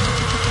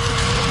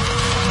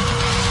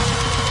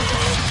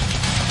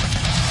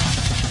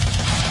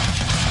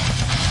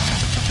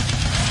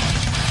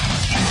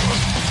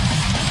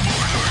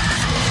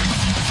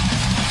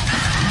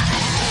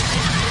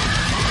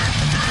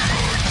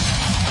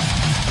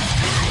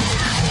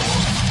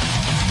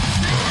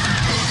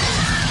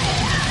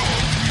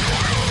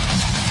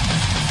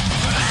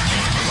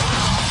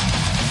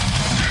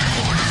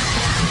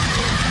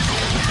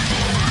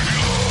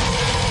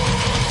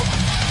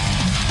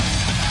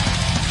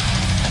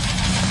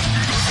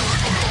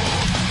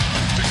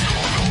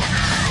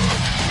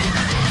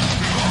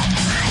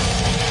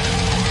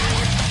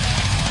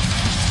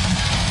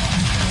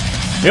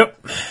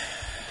 Yep.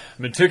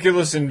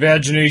 Meticulous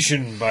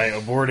Invagination by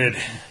Aborted.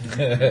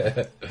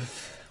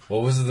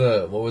 What was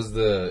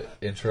the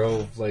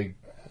intro like?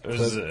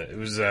 It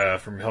was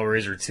from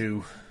Hellraiser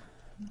 2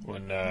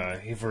 when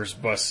he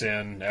first busts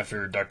in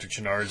after Dr.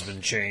 Chenard's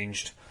been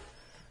changed.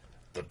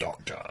 The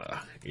doctor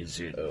is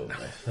in. Oh,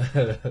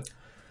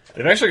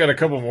 They've actually got a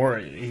couple more.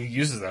 He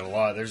uses that a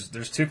lot. There's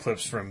 2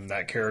 clips from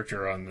that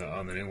character on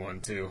the new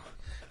one too.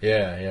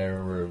 Yeah, I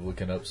remember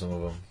looking up some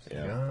of them.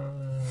 Yeah.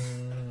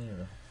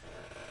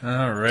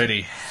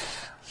 Alrighty.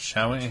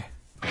 Shall we?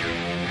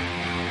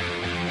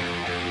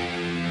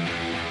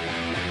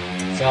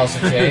 It's Alice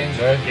in Chains,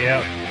 right?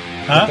 Yeah.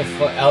 Huh? What the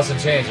fuck? Alice in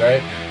Chains,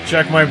 right?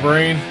 Check my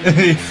brain.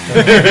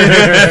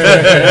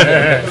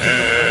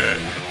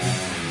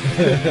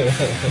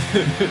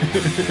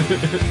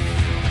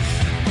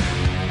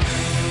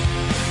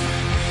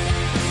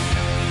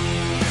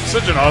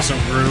 Such an awesome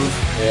groove.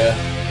 Yeah.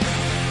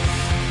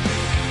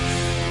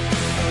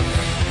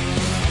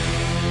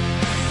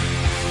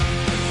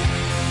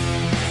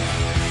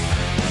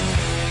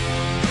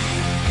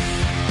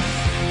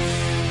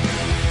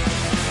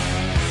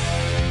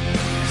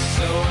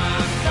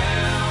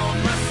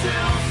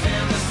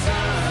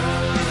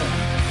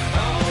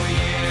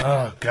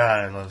 Oh God,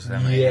 I love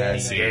that. Yeah.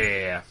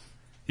 Yeah.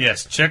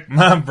 Yes, check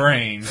my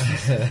brain.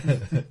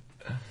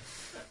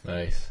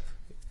 Nice.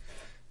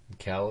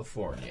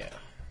 California.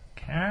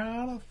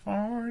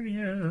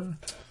 California.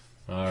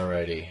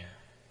 Alrighty.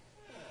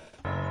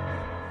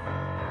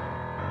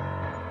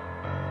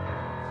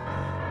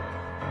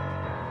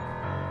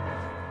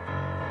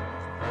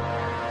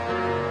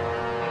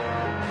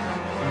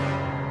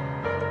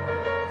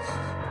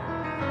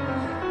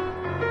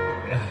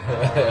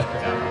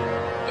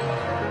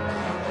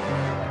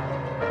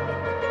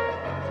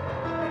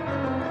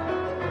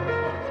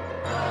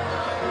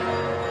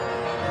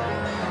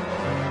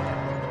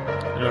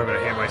 I'm not gonna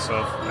hate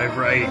myself. I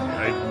write.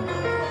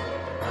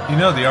 You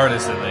know the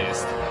artist at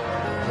least.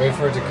 Wait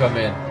for it to come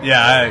in.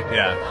 Yeah.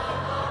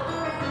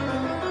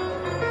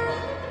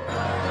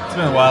 It's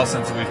been a while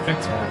since we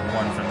picked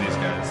one from these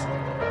guys.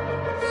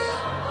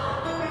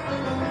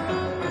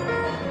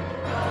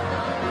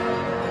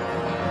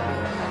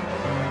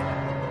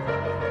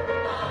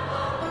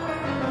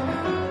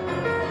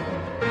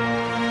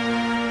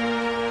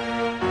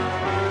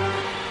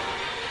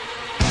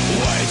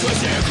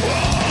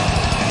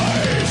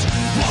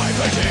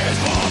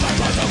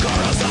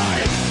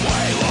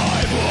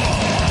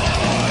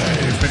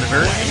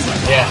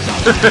 Yeah.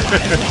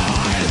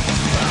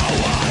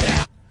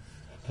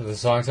 The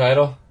song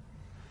title?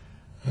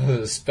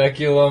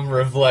 Speculum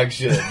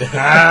Reflection.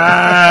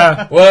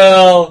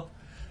 Well,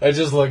 I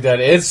just looked at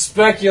it. It's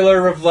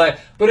Specular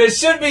Reflect, but it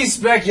should be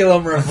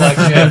Speculum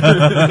Reflection.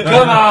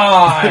 Come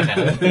on!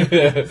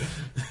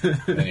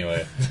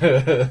 Anyway.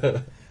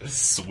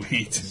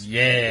 Sweet.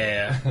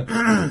 Yeah.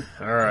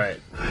 All right.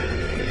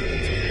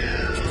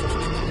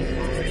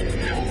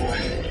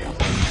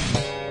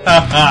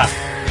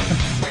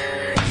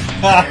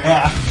 I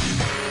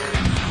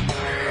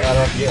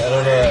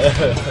don't know.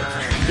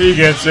 He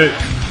gets it.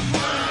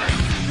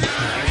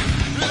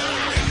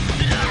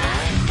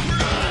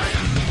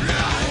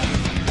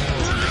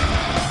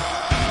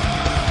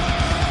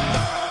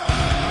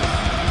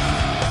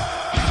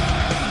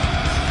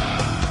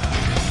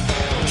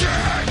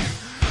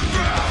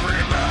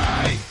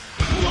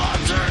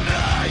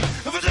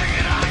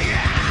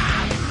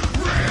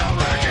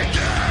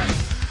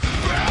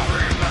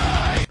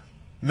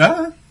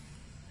 No?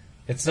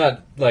 It's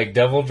not like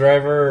Devil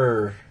Driver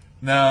or...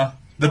 No.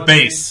 The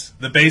bass.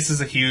 The bass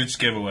is a huge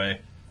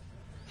giveaway.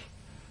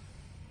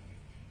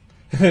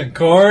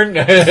 Korn?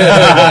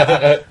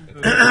 That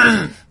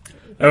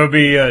would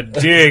be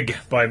Dig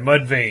by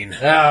Mudvayne.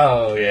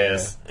 Oh,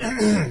 yes.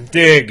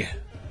 Dig.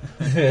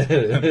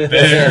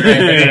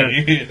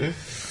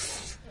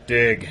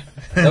 Dig.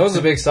 That was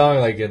a big song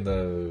like in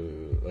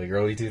the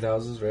early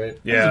 2000s, right?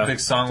 It was a big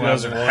song when I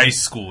was in 2001. high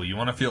school. You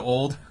want to feel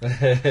old? I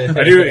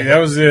do. That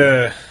was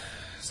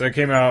so that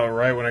came out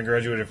right when I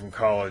graduated from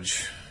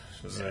college.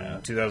 It was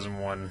in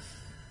 2001.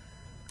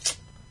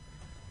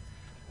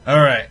 All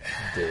right.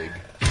 Dig.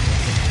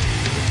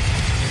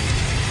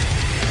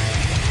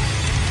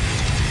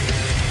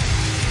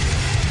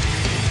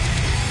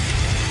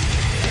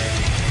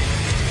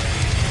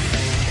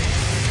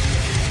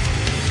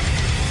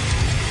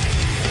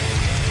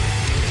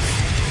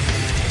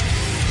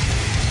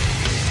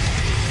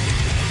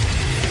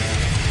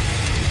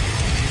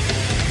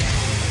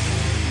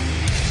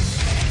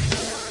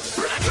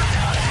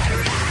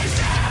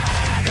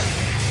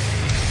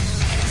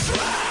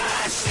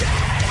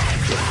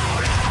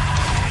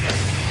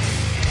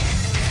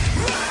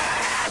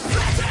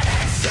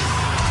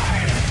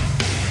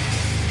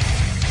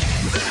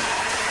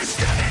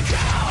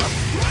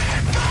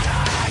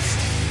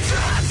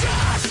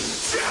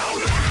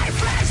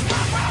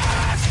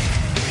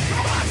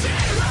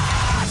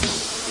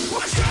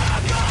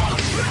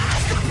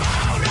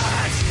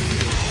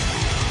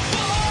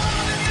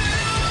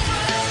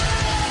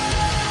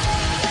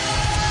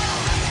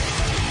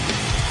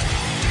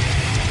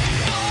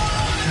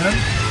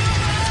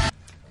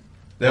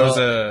 That was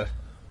a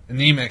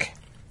anemic.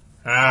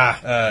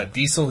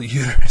 Diesel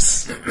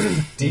uterus.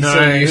 Diesel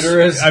Nice.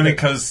 uterus? I mean,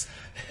 because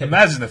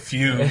imagine the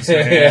fumes,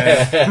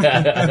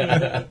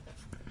 man.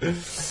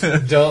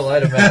 Don't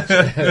light a match.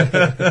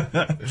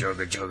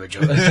 Jugga, jugga,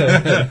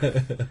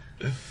 jugga.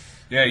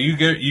 Yeah, you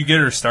get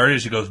her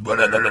started. She goes. Wow,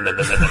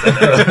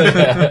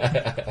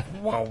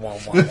 wow, wow,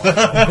 wow.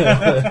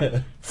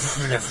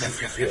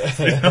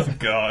 Oh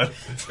God.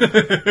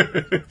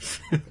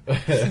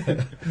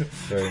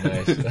 Very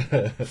nice.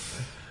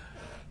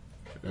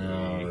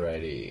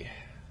 Alrighty.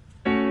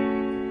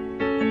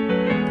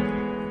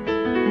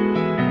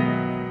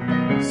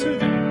 It's a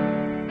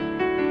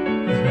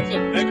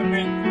Mega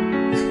Man.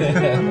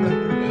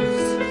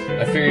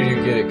 I figured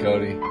you'd get it,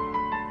 Cody.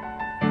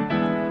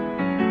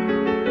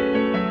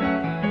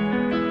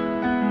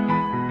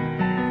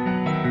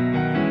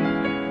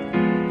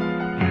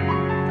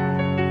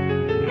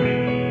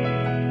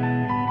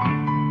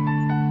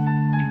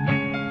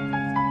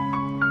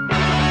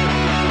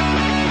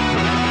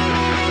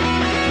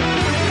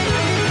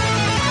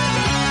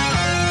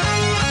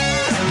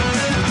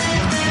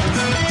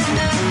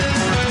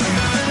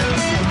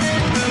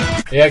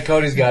 Yeah,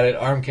 Cody's got it.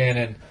 Arm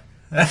Cannon.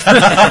 That's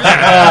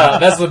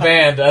the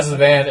band.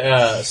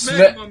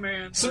 Smegma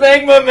Man.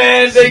 Smegma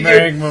Man. Thank you.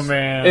 Smegma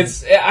Man.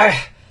 It's I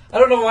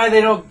don't know why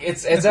they don't.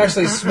 It's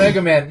actually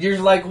Smegma Man. You're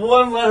like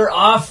one letter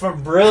off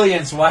from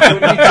brilliance. Why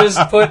would you just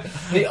put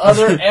the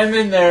other M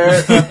in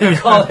there and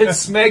call it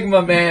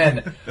Smegma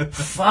Man?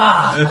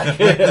 Fuck.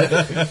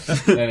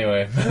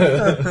 Anyway.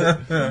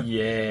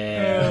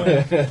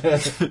 Yeah.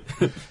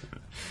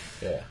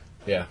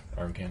 Yeah.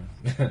 Arm Cannon.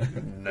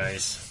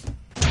 Nice.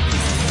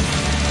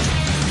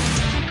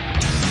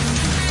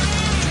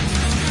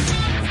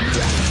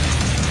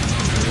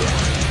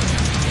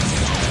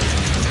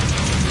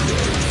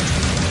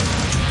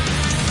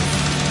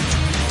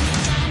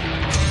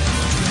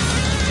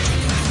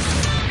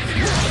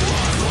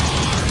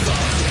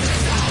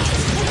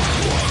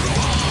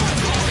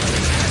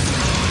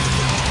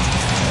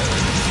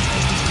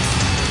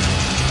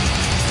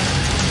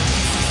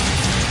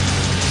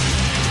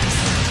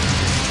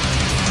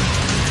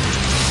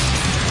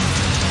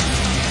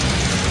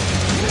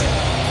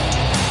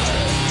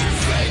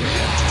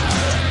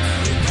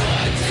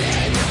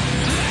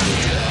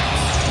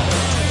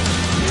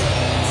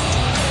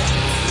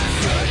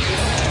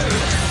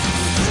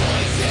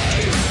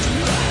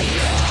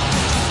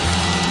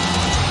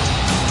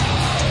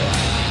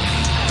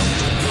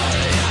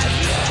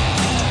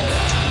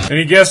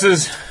 Any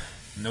guesses?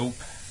 Nope.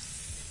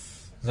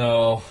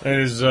 No. It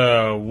is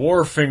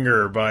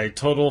Warfinger by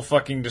Total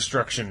Fucking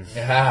Destruction.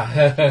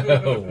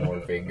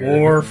 Warfinger.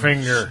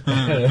 Warfinger.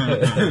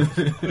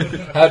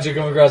 How'd you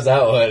come across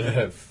that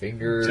one?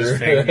 Finger. Just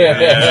finger.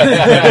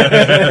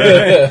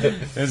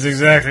 That's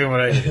exactly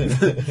what I did.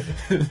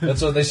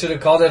 That's what they should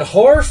have called it.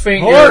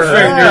 Whorefinger.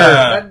 Whorefinger.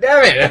 God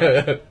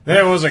damn it.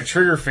 That was like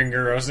Trigger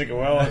Finger. I was thinking,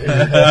 well,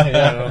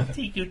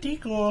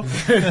 Tico.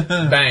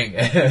 Bang.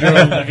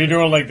 if you're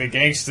doing like the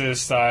gangsta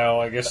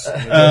style, I guess.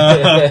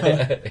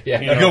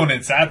 Yeah. You're going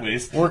in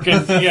sideways.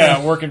 Working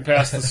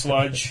past the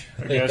sludge,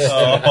 I guess.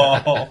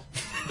 Oh.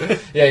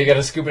 Yeah, you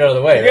gotta scoop it out of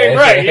the way, Okay, right?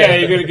 right, yeah,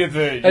 you gotta get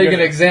the... How are you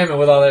gonna examine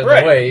with all that in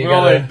Right, the way? You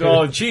with gotta,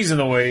 all the cheese in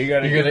the way, you're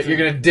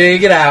gonna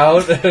dig it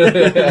out.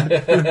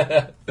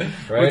 Right?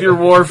 with your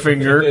war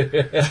finger.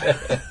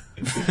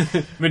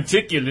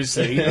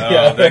 Meticulously.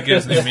 Oh, that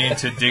gives me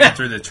to dig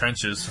through the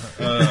trenches.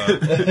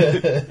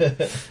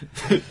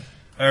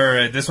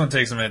 Alright, this one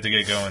takes a minute to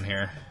get going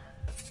here.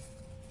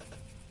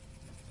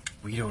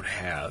 We don't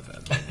have a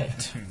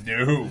minute.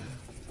 No.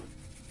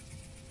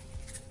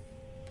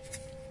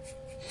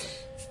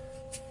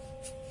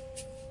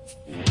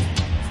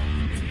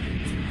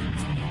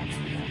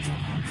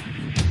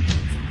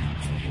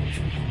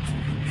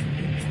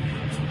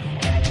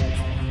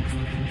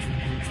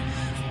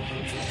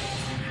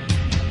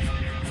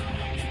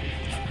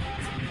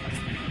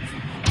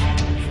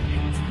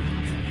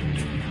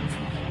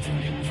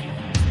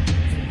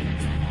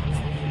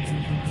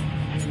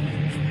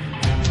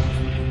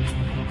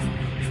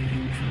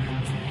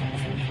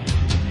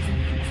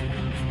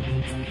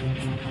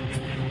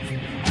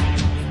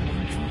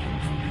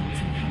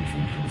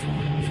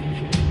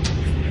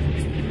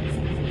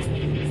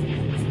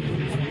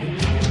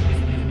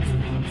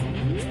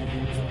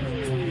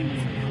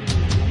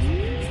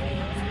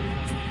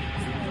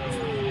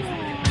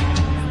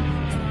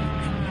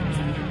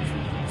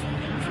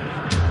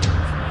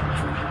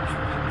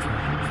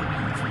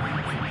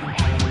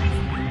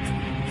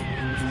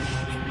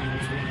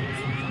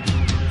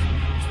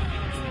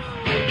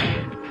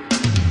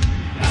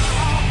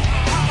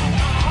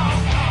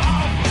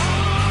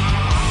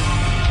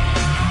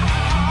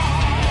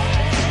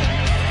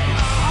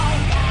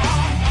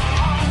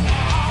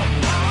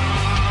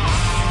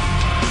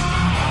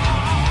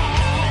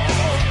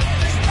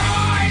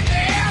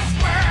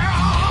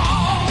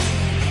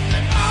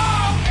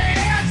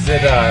 Is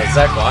it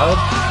Zach Wild?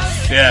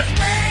 Yeah.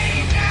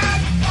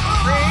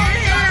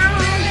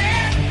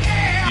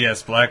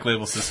 Yes, Black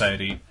Label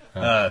Society.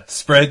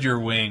 Spread your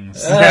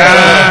wings.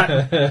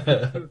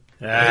 The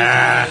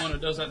one that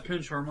does that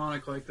pinch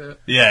harmonic like that.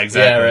 Yeah,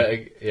 exactly. Yeah,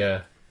 right.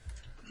 Yeah.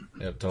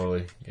 Yep,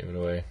 totally. Give it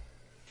away.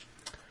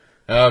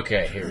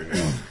 Okay, here we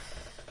go.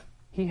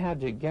 He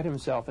had to get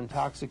himself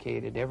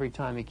intoxicated every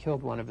time he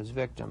killed one of his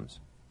victims.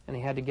 and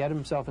he had to get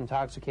himself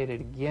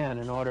intoxicated again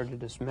in order to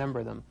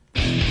dismember them.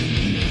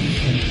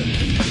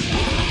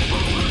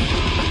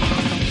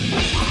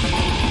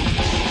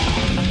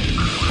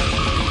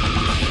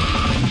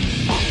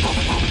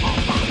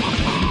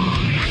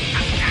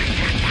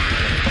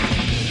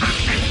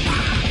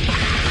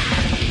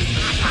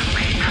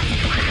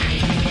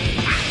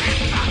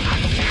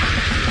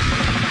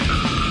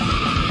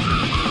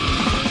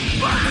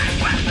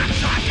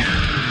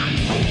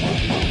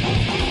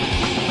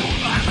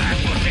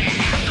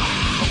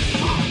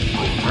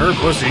 Her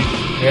pussy.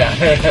 Yeah.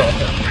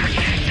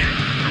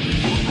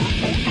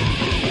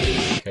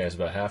 Okay, it's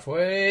about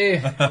halfway.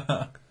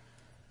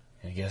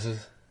 Any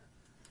guesses?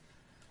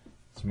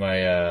 It's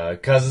my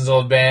cousin's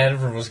old band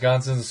from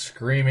Wisconsin,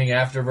 Screaming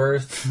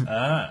Afterbirth.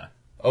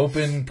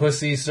 Open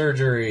Pussy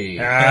Surgery.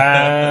 Which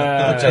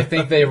I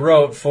think they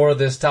wrote for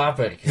this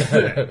topic.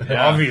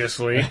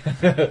 Obviously.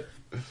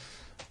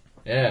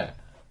 Yeah.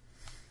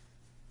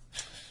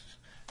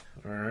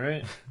 All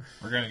right.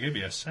 We're going to give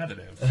you a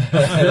sedative. I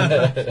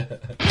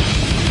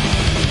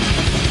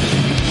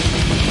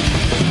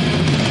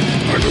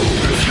know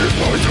this is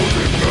my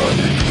chosen path.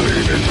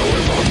 Lean into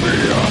it on me.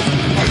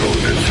 I know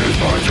this is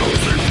my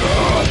chosen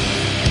path.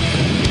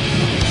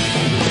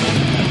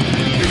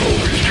 You've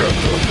always kept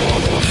the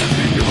promise.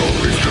 You've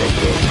always kept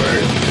the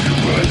faith.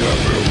 But I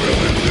never will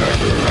and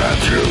never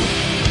had you.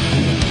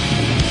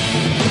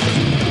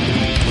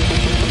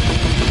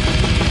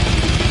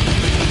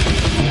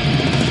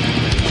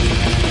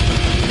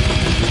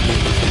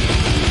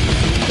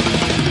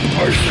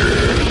 I sin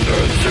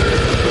and sin,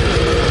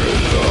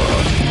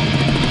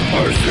 I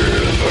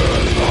sin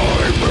and I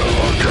will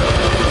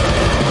again.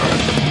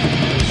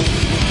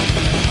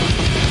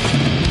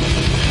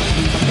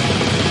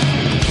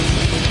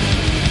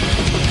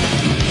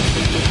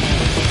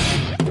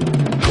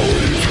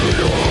 Going to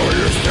your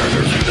highest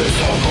standards in this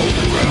hollow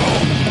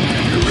realm.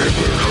 You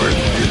hypocrite,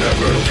 you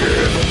never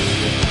did.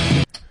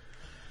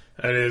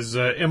 That is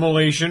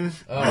Immolation.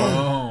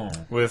 Oh.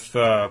 With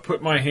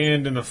Put My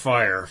Hand in the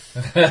Fire.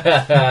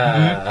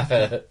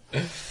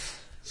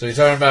 So you're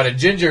talking about a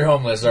ginger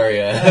homeless, are you?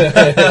 Yeah,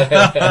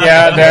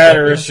 that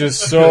or it's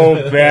just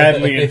so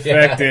badly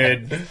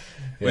infected.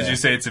 Would you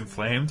say it's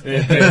inflamed?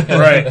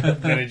 Right.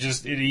 And it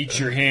eats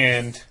your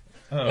hand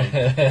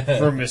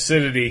from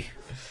acidity.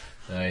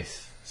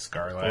 Nice.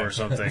 Scarlet. Or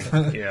something.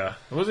 Yeah.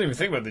 I wasn't even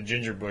thinking about the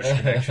ginger bush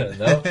connection.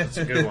 No? That's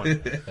a good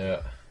one.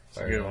 Yeah. That's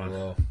a good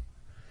one.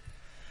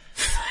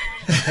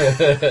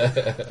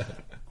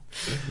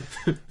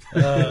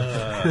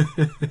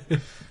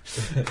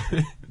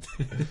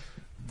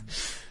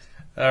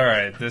 All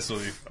right, this will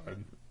be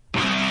fun. Oh.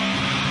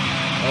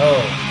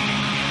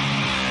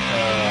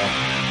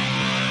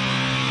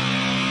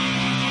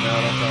 No,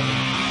 don't tell me.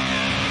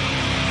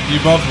 You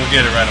both will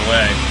get it right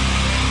away.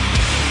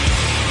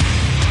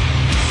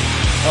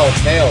 Oh,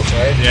 it's Nails,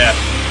 right? Yeah.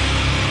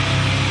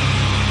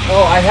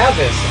 Oh, I have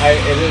this.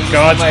 It is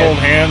God's Cold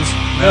Hands.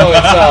 No,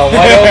 it's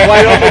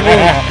wide open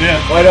wound.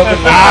 Yeah. Wide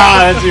open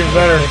wound. That's even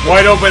better.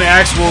 Wide open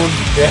axe wound.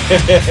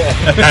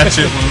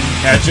 Hatchet wound.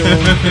 Hatchet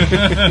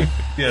wound.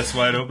 Yes,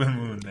 wide open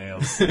wound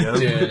nails.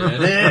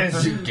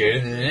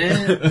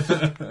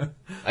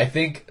 I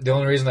think the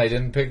only reason I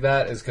didn't pick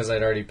that is because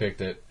I'd already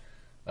picked it.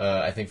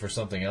 I think for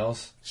something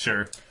else.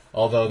 Sure.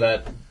 Although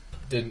that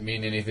didn't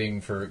mean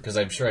anything for because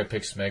I'm sure I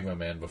picked Smegma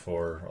Man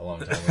before a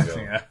long time ago.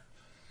 Yeah.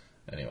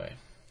 Anyway.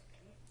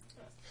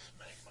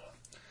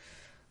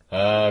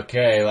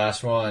 Okay,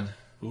 last one.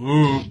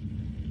 Ooh.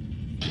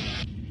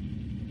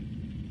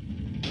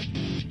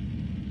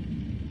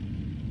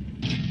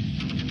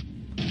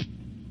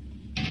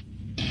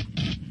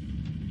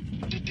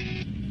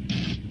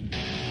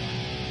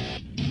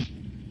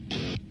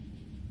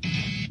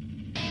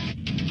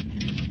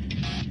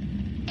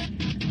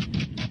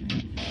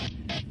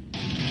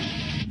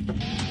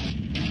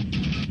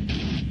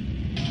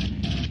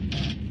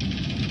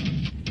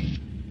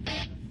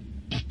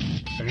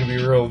 I'm gonna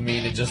be real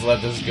mean and just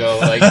let this go.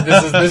 Like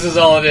this is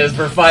all it is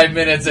for 5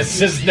 minutes. It's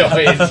just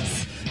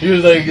noise. You're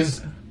like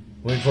just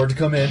waiting for it to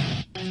come in.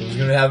 So it's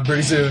gonna happen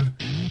pretty soon.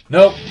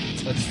 Nope.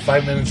 That's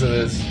 5 minutes of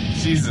this.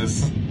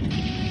 Jesus.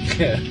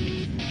 Yeah,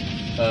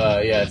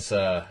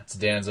 it's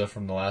Danza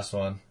from the last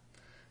one.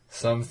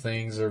 Some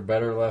things are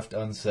better left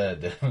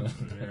unsaid.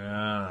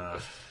 Yeah.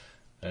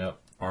 Yep.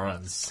 Or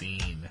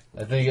unseen.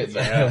 I think it's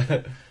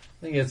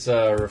I think it's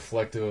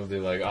reflective of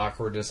the like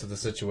awkwardness of the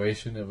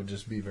situation. It would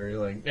just be very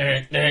like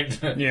Yeah.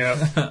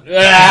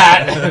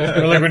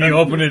 Or like when you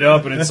open it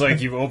up and it's like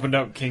you've opened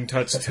up King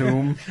Tut's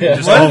tomb. Yeah.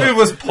 Just What if it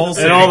was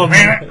pulsing? and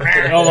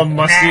all the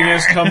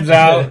mustiness comes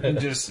out and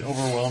just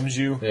overwhelms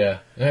you. Yeah.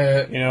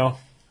 You know?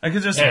 I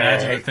could just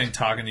imagine the thing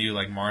talking to you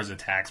like Mars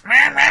Attacks.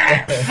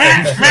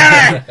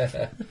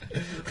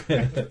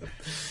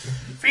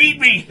 Feed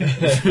me!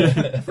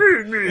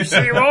 Feed me,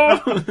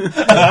 Seymour!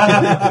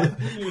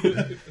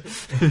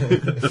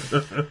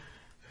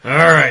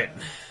 Alright.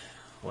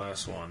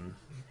 Last one.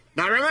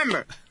 Now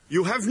remember,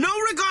 you have no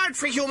regard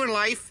for human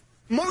life,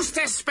 most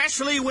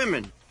especially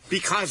women.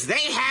 because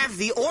they have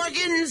the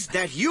organs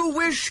that you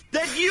wish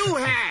that you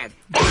had.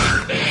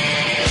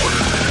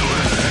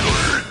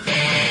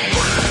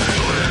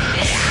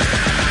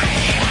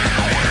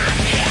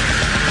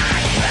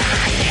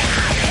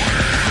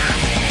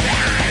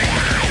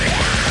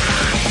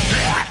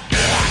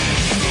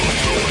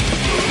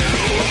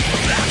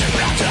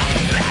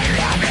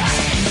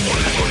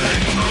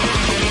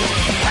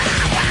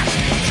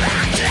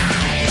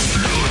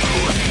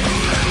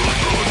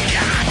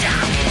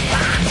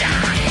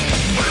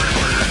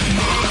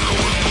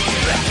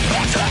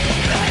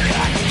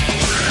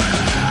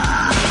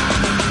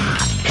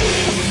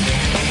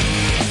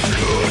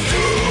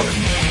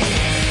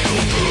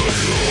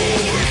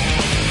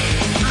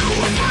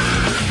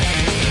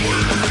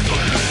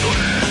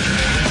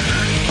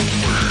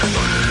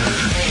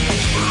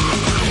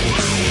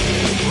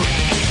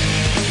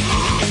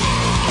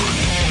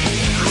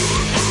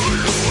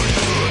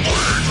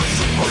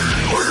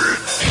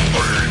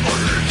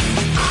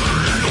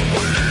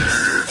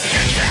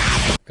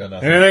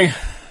 Anything?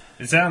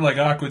 It sounded like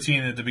Aqua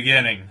Teen at the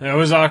beginning. It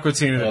was Aqua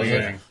Teen at the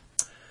beginning.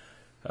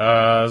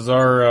 It's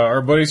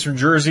our buddies from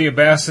Jersey,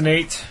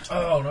 Abassinate.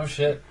 Oh, no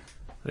shit.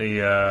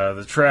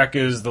 The track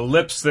is The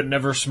Lips That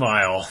Never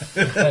Smile.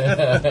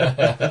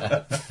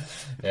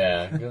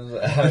 Yeah,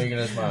 'cause how are you going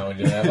to smile when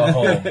you have a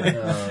home?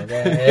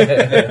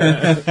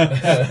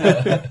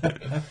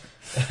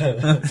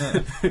 Oh,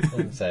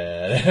 I'm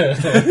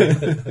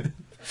sad.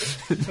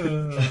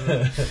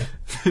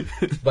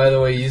 By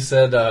the way, you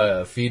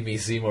said "Feed Me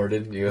Seymour,"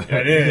 didn't you?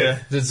 I did. Yeah.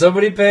 Did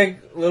somebody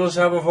pick Little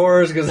Shop of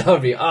Horrors? Because that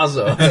would be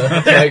awesome.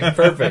 Like,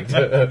 perfect.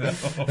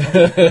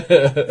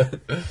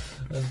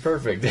 That's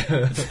perfect.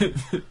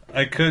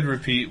 I could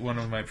repeat one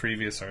of my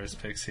previous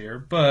artist picks here,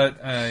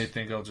 but I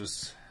think I'll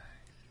just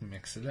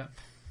mix it up.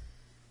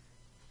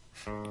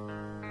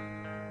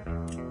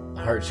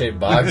 Heart-shaped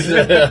box.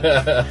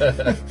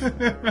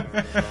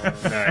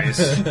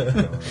 Nice.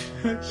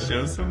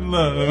 Show some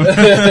love.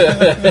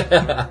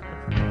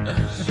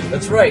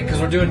 That's right,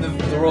 because we're doing the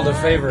world a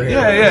favor here.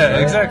 Yeah,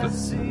 exactly.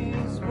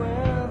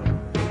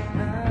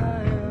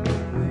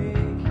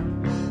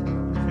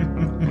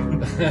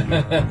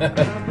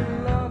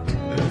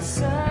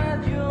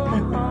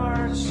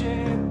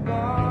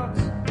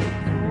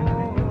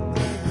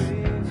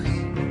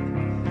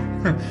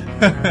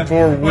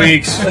 For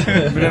weeks.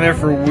 Been in there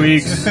for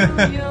weeks.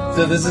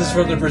 So this is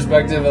from the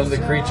perspective of the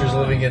creatures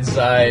living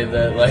inside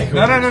that, like...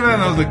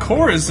 No. The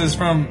chorus is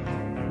from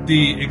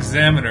the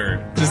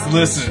Examiner. Just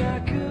listen.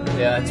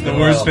 Yeah, it's The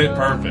words fit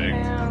perfect.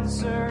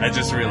 I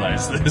just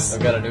realized this.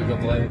 I've got a new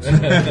complaint.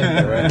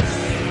 Right.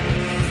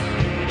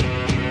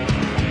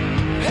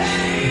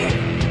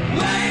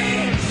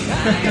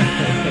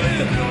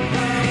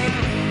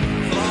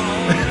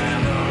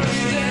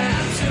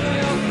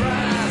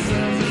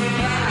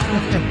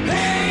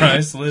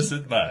 Priceless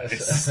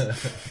advice.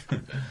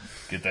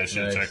 Get that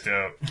shit Nice. checked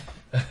out.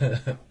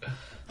 That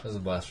was a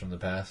blast from the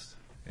past.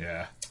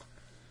 Yeah.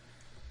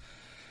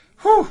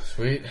 Whew.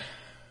 Sweet.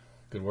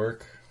 Good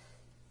work.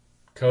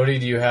 Cody,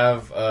 do you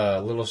have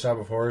Little Shop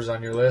of Horrors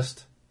on your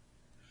list?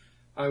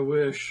 I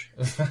wish.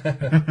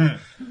 Yeah,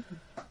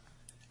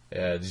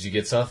 did you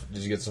get stuff?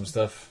 Did you get some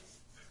stuff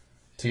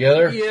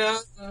together? Yeah,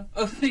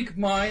 I think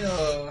mine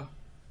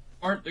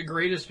aren't the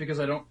greatest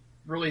because I don't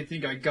really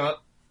think I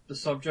got the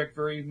subject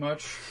very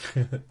much.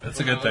 That's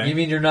a good thing. You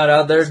mean you're not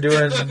out there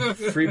doing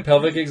free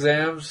pelvic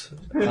exams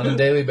on a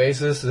daily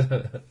basis?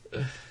 I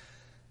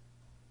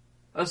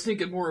was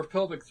thinking more of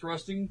pelvic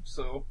thrusting,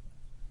 so...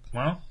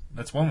 Well,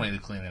 that's one way to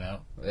clean it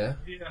out. Yeah?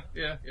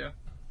 Yeah.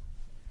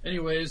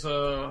 Anyways,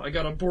 I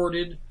got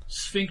aborted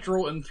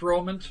sphincteral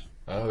enthronement.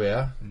 Oh,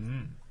 yeah?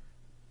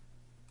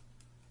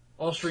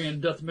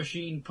 Austrian death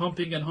machine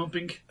pumping and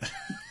humping.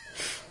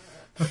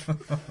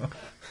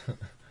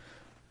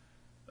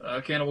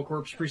 Cannibal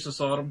Corpse, Priest of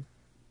Sodom.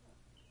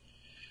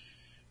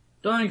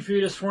 Dying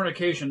fetus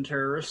fornication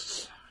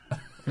terrorists.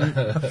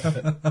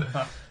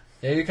 Yeah,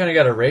 you kind of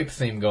got a rape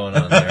theme going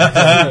on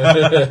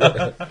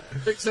there.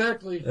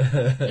 Exactly.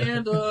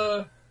 And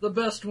the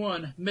best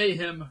one,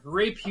 Mayhem,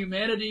 rape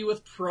humanity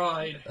with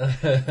pride.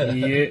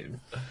 Yeah.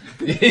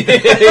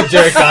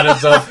 Jerry caught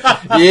himself.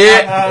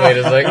 Yeah. Wait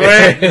a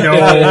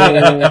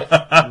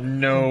second.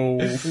 No.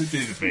 This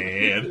is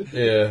bad.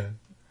 Yeah.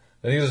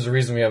 I think there's a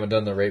reason we haven't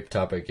done the rape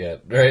topic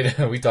yet, right?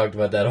 We talked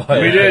about that a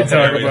while We did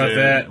talk We about did.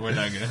 that. We're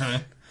not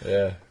gonna.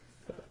 Yeah.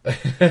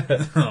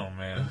 Oh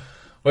man.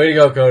 Way to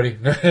go, Cody.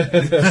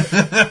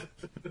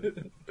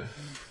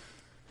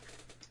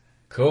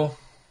 Cool.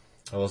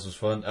 What else was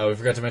fun? We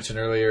forgot to mention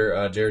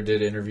earlier, Jared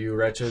did interview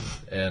Wretched,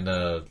 and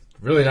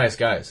really nice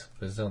guys.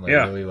 They sound like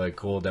really like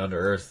cool, down to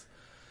earth.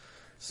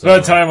 So, By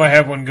the time I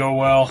have one go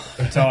well,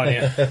 I'm telling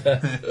you.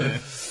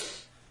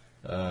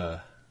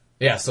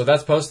 yeah, so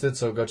that's posted,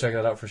 so go check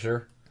that out for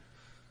sure.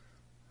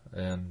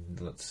 And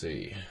let's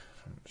see.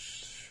 I'm not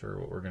sure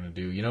what we're going to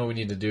do. You know what we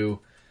need to do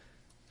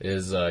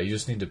is you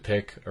just need to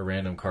pick a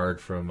random card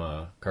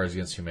from Cards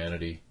Against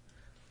Humanity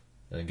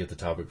and then get the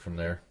topic from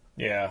there.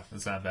 Yeah.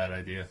 That's not a bad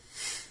idea.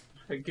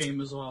 That game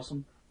is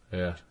awesome.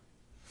 Yeah.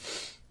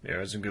 Yeah, it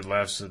was some good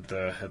laughs at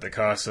the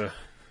Casa.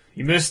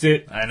 You missed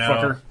it. I know.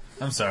 Fucker.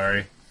 I'm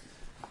sorry.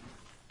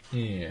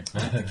 Yeah. I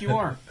don't think you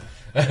are.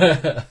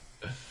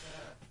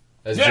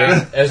 As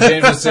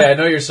James would say, I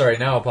know you're sorry.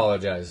 Now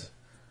apologize.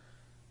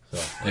 So,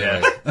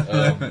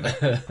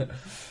 anyway.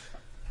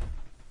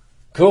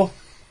 Cool.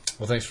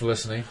 Well, thanks for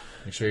listening.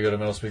 Make sure you go to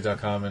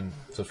metalspeak.com and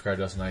subscribe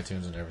to us on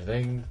iTunes and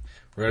everything.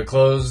 We're going to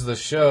close the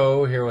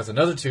show here with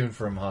another tune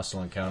from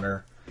Hostile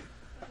Encounter.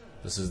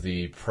 This is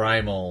the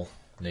Primal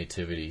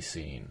Nativity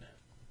Scene.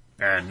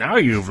 And now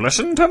you've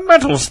listened to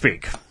Metal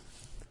Speak.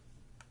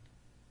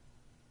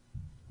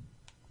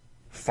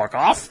 Fuck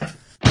off.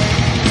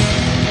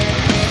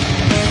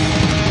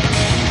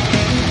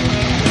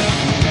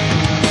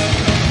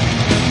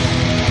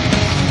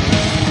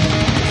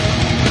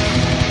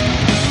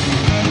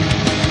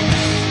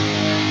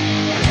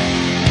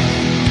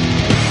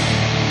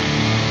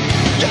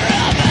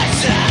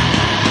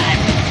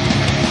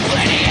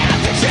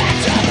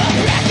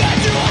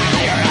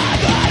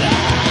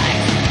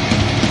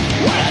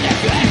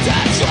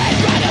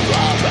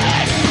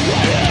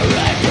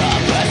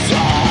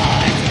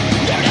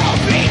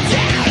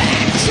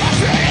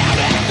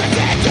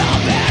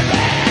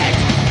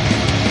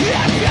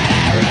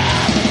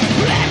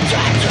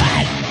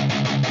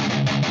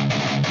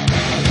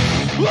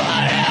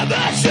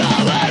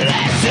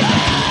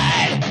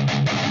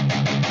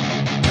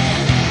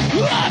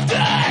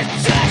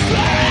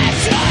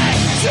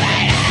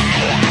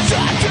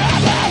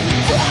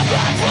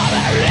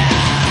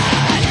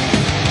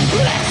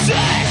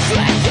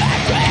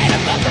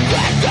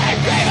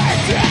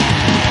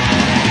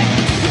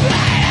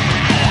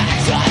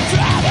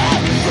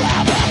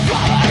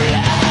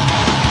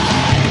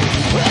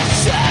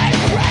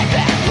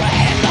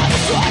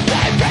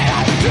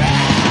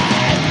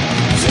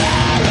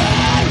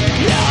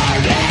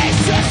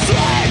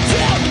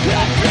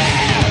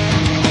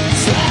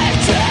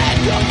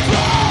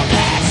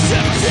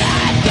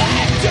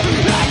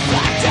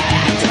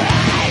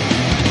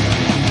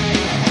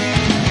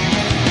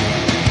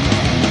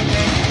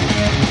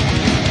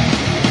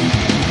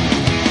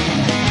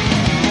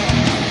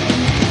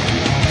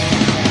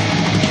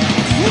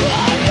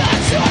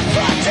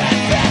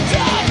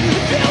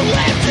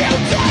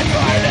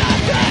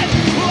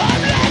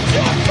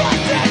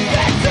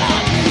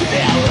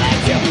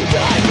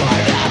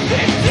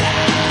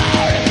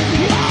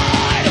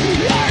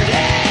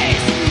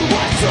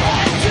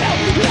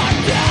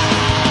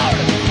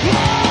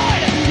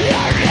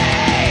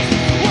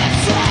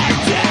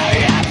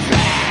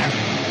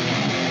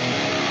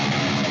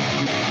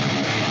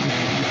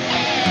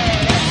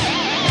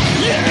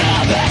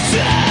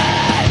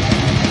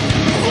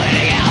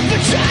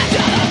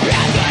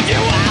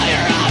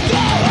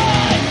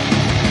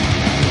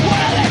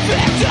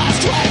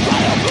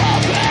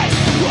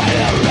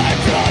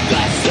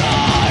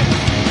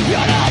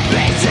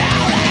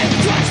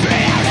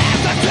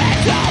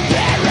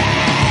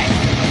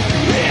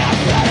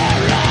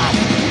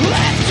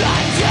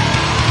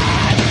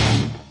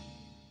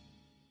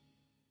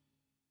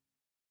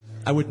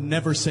 I would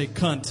never say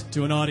cunt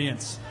to an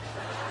audience.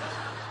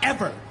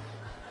 Ever.